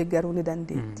feete deeggaruu ni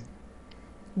dandeetti.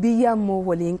 Biyya ammoo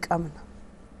waliin qabna.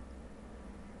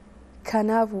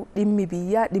 Kanaafuu dhimmi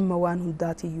biyyaa dhimma waan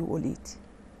hundaatiyyuu oliiti.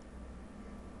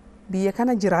 Biyya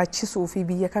kana jiraachisuu fi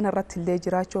biyya kana irratti illee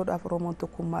jiraachuudhaaf Oromoon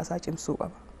tokkummaa isaa cimsuu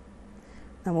qaba.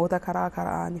 Namoota karaa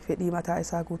fedhii mataa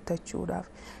isaa guuttachuudhaaf.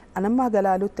 Anammaa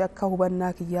galaalutti akka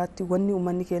hubannaa kiyyaatti wanni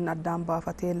uummanni keenya addaan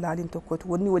baafatee ilaaliin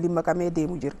tokkotu wanni waliin makamee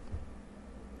deemu jira.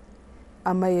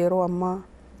 Amma yeroo ammaa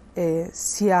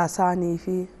siyaasaanii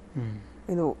fi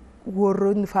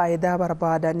warroonni faayidaa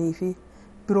barbaadanii fi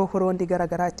biroo horoonni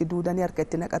garaagaraa itti duudanii harka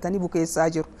itti naqatanii bukeessaa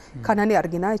jiru. Kana ni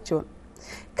arginaa jechuudha.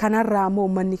 Kanarraa ammoo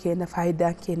uummanni keenya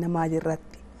faayidaan keenya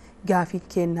maalirratti? Gaafiin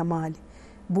keenya maali?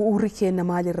 Bu'uurri keenya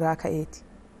maalirraa ka'eeti?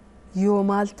 Yoo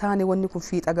maal taane wanni kun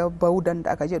fiixa bahuu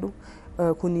danda'a ka jedhu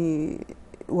kun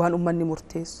waan uummanni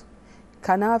murteessu.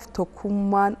 Kanaaf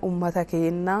tokkummaan uummata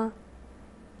keenyaa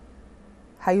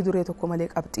hayyu duree tokko malee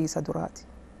qabxiisa duraati.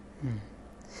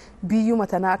 Biyyuma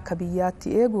tanaa akka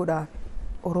biyyaatti eeguudhaaf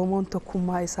Oromoon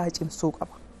tokkummaa isaa cimsuu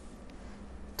qaba.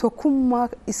 Tokkummaa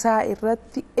isaa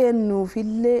irratti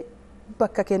eenyuufillee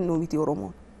bakka kennuu miti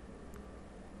Oromoon.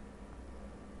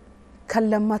 Kan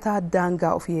lammataa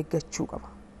daangaa ofii eeggachuu qaba.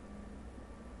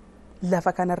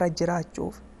 Lafa kanarra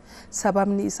jiraachuuf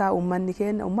sababni isaa uummanni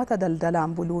keenya uummata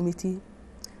daldalaan buluu miti.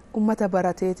 ummata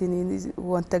barateetiin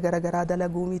wanta garaagaraa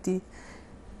dalaguu miti.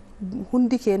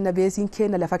 Hundi keenya beesiin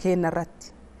keenya lafa keenya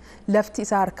irratti. Lafti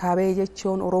isaa harkaa bahee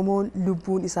jechuun Oromoon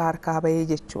lubbuun isaa harkaa bahee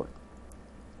jechuudha.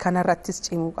 Kanarrattis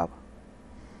cimuu qaba.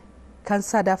 Kan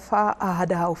sadaffaa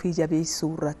aadaa ofii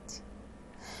jabeessuu irratti.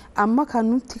 Amma kan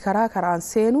nuti karaa karaan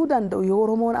seenuu danda'u yoo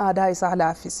Oromoon aadaa isaa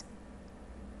laaffise.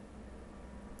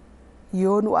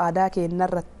 Yoo nu aadaa keenya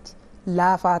irratti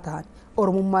laafaa ta'an,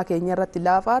 Oromummaa keenya irratti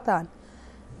laafaa ta'an,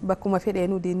 bakkuma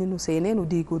fedheenu diinni nu seenee nu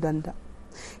diiguu danda'a.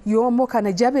 Yoo ammoo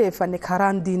kana jabeeffanne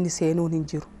karaan diinni seenuun hin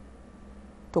jiru.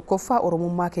 Tokkoffaa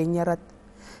Oromummaa keenya irratti,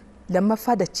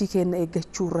 lammaffaa dachii keenya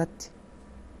eeggachuu irratti,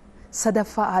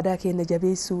 sadaffaa aadaa keenya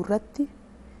jabeessuu irratti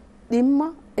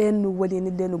dhimma eenyu waliin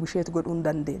illee nu busheetu godhuu hin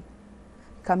dandeenye.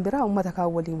 Kan biraa uummata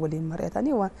kaan waliin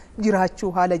mari'atanii waan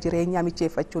jiraachuu haala jireenyaa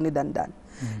mijeeffachuu ni danda'an.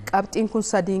 Qabxiin kun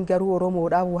sadiin garuu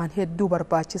Oromoodhaaf waan hedduu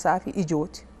barbaachisaa fi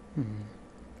ijooti.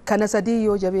 Kana sadii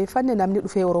yoo jabeeffanne namni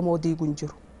dhufee Oromoo diiguu hin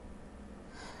jiru.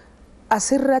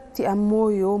 Asirratti ammoo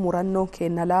yoo murannoon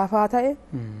keenya laafaa ta'e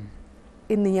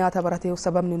inni nyaata baratee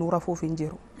sababni nu rafuuf hin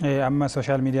jiru. Amma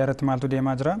sooshaal miidiyaa irratti maaltu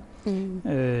deemaa jira?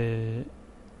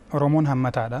 Oromoon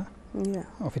hammataadha.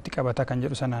 Ofitti qabata kan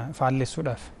jedhu sana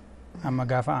faallessuudhaaf amma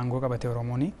gaafa aangoo qabate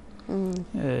Oromooni.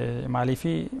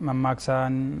 Maaliifi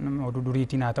mammaaksaan oduu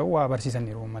duriitiin haa ta'u waa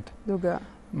barsiisaniiru uummata.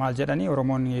 Maal jedhanii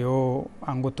Oromoon yoo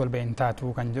aangootti ol ba'e hin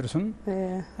taatu kan jedhu sun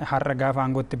har'a gaafa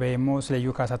aangootti ba'e immoo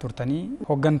silayyuu kaasaa turtanii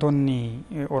hooggantoonni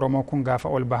Oromoo kun gaafa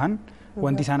ol bahan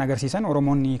wanti isaan agarsiisan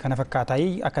Oromoonni kana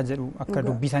fakkaataayii akka jedhu akka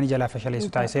dubbii isaanii jalaa fashaleessu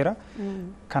taasiseera.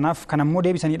 Kanaaf kanammoo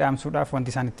deebisanii dhaamsuudhaaf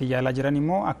wanti isaan itti yaalaa jiran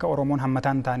immoo akka Oromoon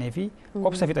hammataan taanee fi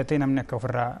obsa fixatee namni akka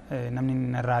ofirraa namni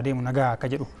narraa deemu nagaa akka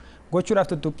jedhu gochuudhaaf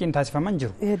tuttuqqiin taasifaman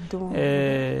jiru.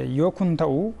 Yoo kun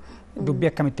ta'u dubbii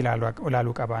akkamitti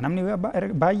ilaaluu qaba? Namni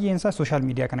baay'een isaa sooshaal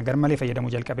miidiyaa kana garmalee fayyadamuu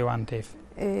jalqabe waan ta'eef.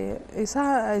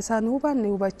 Isaan hubanne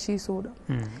hubachiisuudha.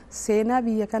 Seenaa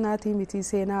biyya kanaatii miti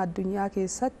seenaa addunyaa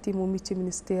keessatti muummichi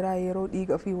ministeeraa yeroo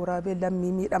dhiiga ofii waraabee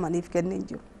lammii miidhamaniif kenneen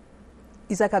jiru.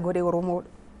 Isa ka godhe Oromoodha.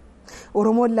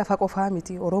 Oromoon lafa qofaa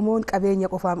miti. Oromoon qabeenya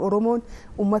qofaa miti. Oromoon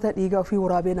uummata dhiiga ofii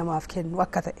waraabee namaaf kennu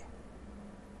akka ta'e.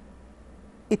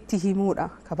 Itti himuudha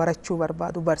ka barachuu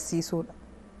barbaadu barsiisuudha.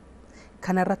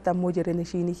 Kanarratti ammoo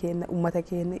jenereeshinii keenya uummata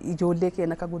keenya ijoollee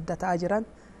keenya akka guddataa jiran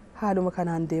haaluma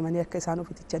kanaan deemanii akka isaan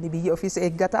ofitichanii biyya ofiis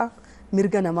eeggataa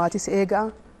mirga namaatis eegaa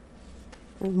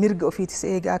mirga ofiitis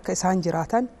eegaa akka isaan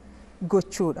jiraatan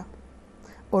gochuudha.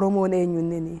 Oromoon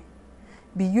eenyunnini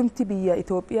biyyumti biyya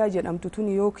Itoophiyaa jedhamtu tun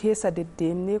yoo keessa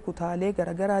deddeemnee kutaalee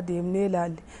garaagaraa deemnee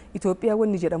ilaalle Itoophiyaa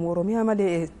wanni jedhamu Oromiyaa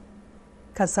malee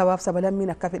kan sabaaf sabalammiin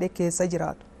akka fedhe keessa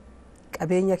jiraatu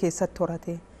qabeenya keessatti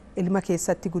horatee ilma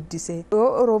keessatti guddisee yoo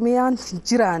Oromiyaan hin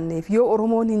jiraanneef yoo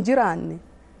Oromoon hin jiraanne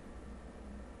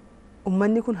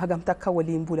ummanni kun hagamta akka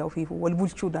waliin bula ofiif wal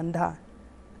bulchuu danda'a.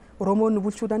 Oromoon nu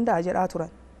bulchuu danda'a jedhaa turan.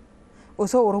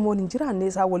 Osoo Oromoon hin jiraanne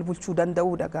isaa wal bulchuu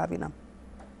danda'uudha gaaffiin.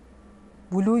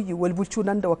 Buluuyyi wal bulchuu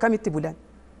danda'u akkamitti bulan?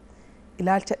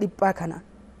 Ilaalcha dhiphaa kanaan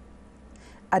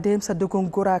adeemsa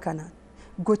dogongoraa kanaan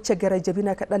gocha gara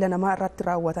jabina ka dhala namaa irratti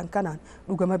raawwatan kanaan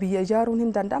dhugama biyya ijaaruun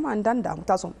hin danda'ama hin danda'amu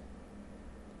tasuma.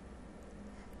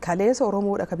 Kaleessa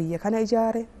Oromoodha ka biyya kana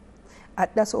ijaare,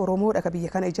 addas Oromoodha ka biyya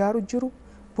kana ijaaru jiru,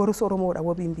 borus Oromoodha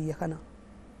wabiin biyya kana.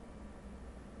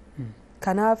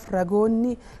 Kanaaf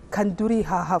ragoonni kan durii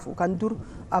haa hafu, kan dur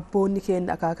abboonni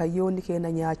keenya akaakayyoonni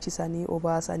keenya nyaachisanii,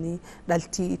 obaasanii,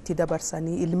 dhaltii itti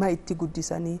dabarsanii, ilma itti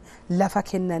guddisanii, lafa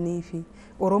kennanii fi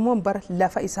Oromoon bara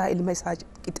lafa isaa ilma isaa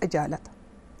qixa jaalata.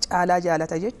 Caalaa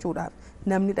jaalata jechuudhaaf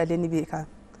namni dhalee ni beeka.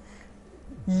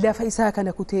 Lafa isaa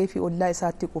kana kutee fi ollaa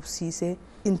isaatti qubsiisee,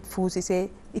 infuusisee,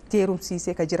 itti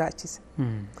heerumsiisee ka jiraachise.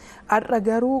 Har'a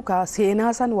garuu ka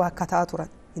seenaa san waakkataa turan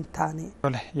hin taane.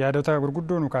 Yaadota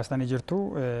gurguddoo nu kaastanii jirtu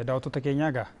daawwattoota keenya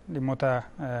egaa dhimmoota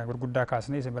gurguddaa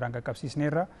kaasnee isin biraan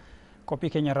qaqqabsiisneerra. Qophii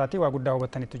keenya irratti waa guddaa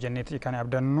hubattanitti jenneeti kan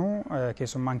abdannu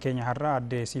keessummaan keenya har'a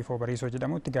aadde Siifoo Bariisoo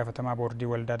jedhamu itti gaafatamaa boordii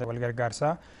waldaa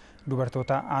walgargaarsaa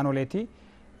dubartoota Aanoleeti.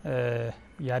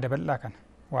 Yaada bal'aa kana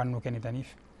waan nu kennitaniif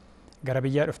gara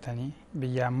biyyaa dhuftanii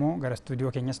biyya ammoo gara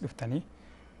stuudiyoo keenyas dhuftanii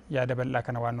yaada bal'aa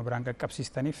kana waan nu biraan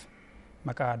qaqqabsiistaniif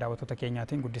maqaa daawwattoota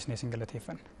keenyaatiin guddisnee isin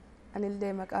galateeffanna.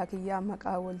 Anillee maqaa kiyyaa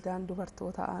maqaa waldaan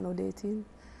dubartoota Aanoleetiin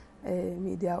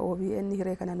miidiyaa OBN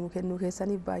hiree kana nuu kennuu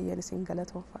keessaniif baay'een isin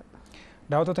galatoomfadha.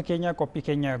 Daawwattoota keenya qophii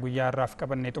keenya guyyaa har'aaf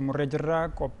qabannee xumurree jirra.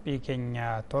 Qophii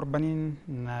keenya torbaniin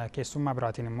keessummaa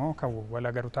biraatiin immoo kan wal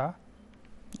agarru ta'a.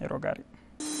 Yeroo gaarii.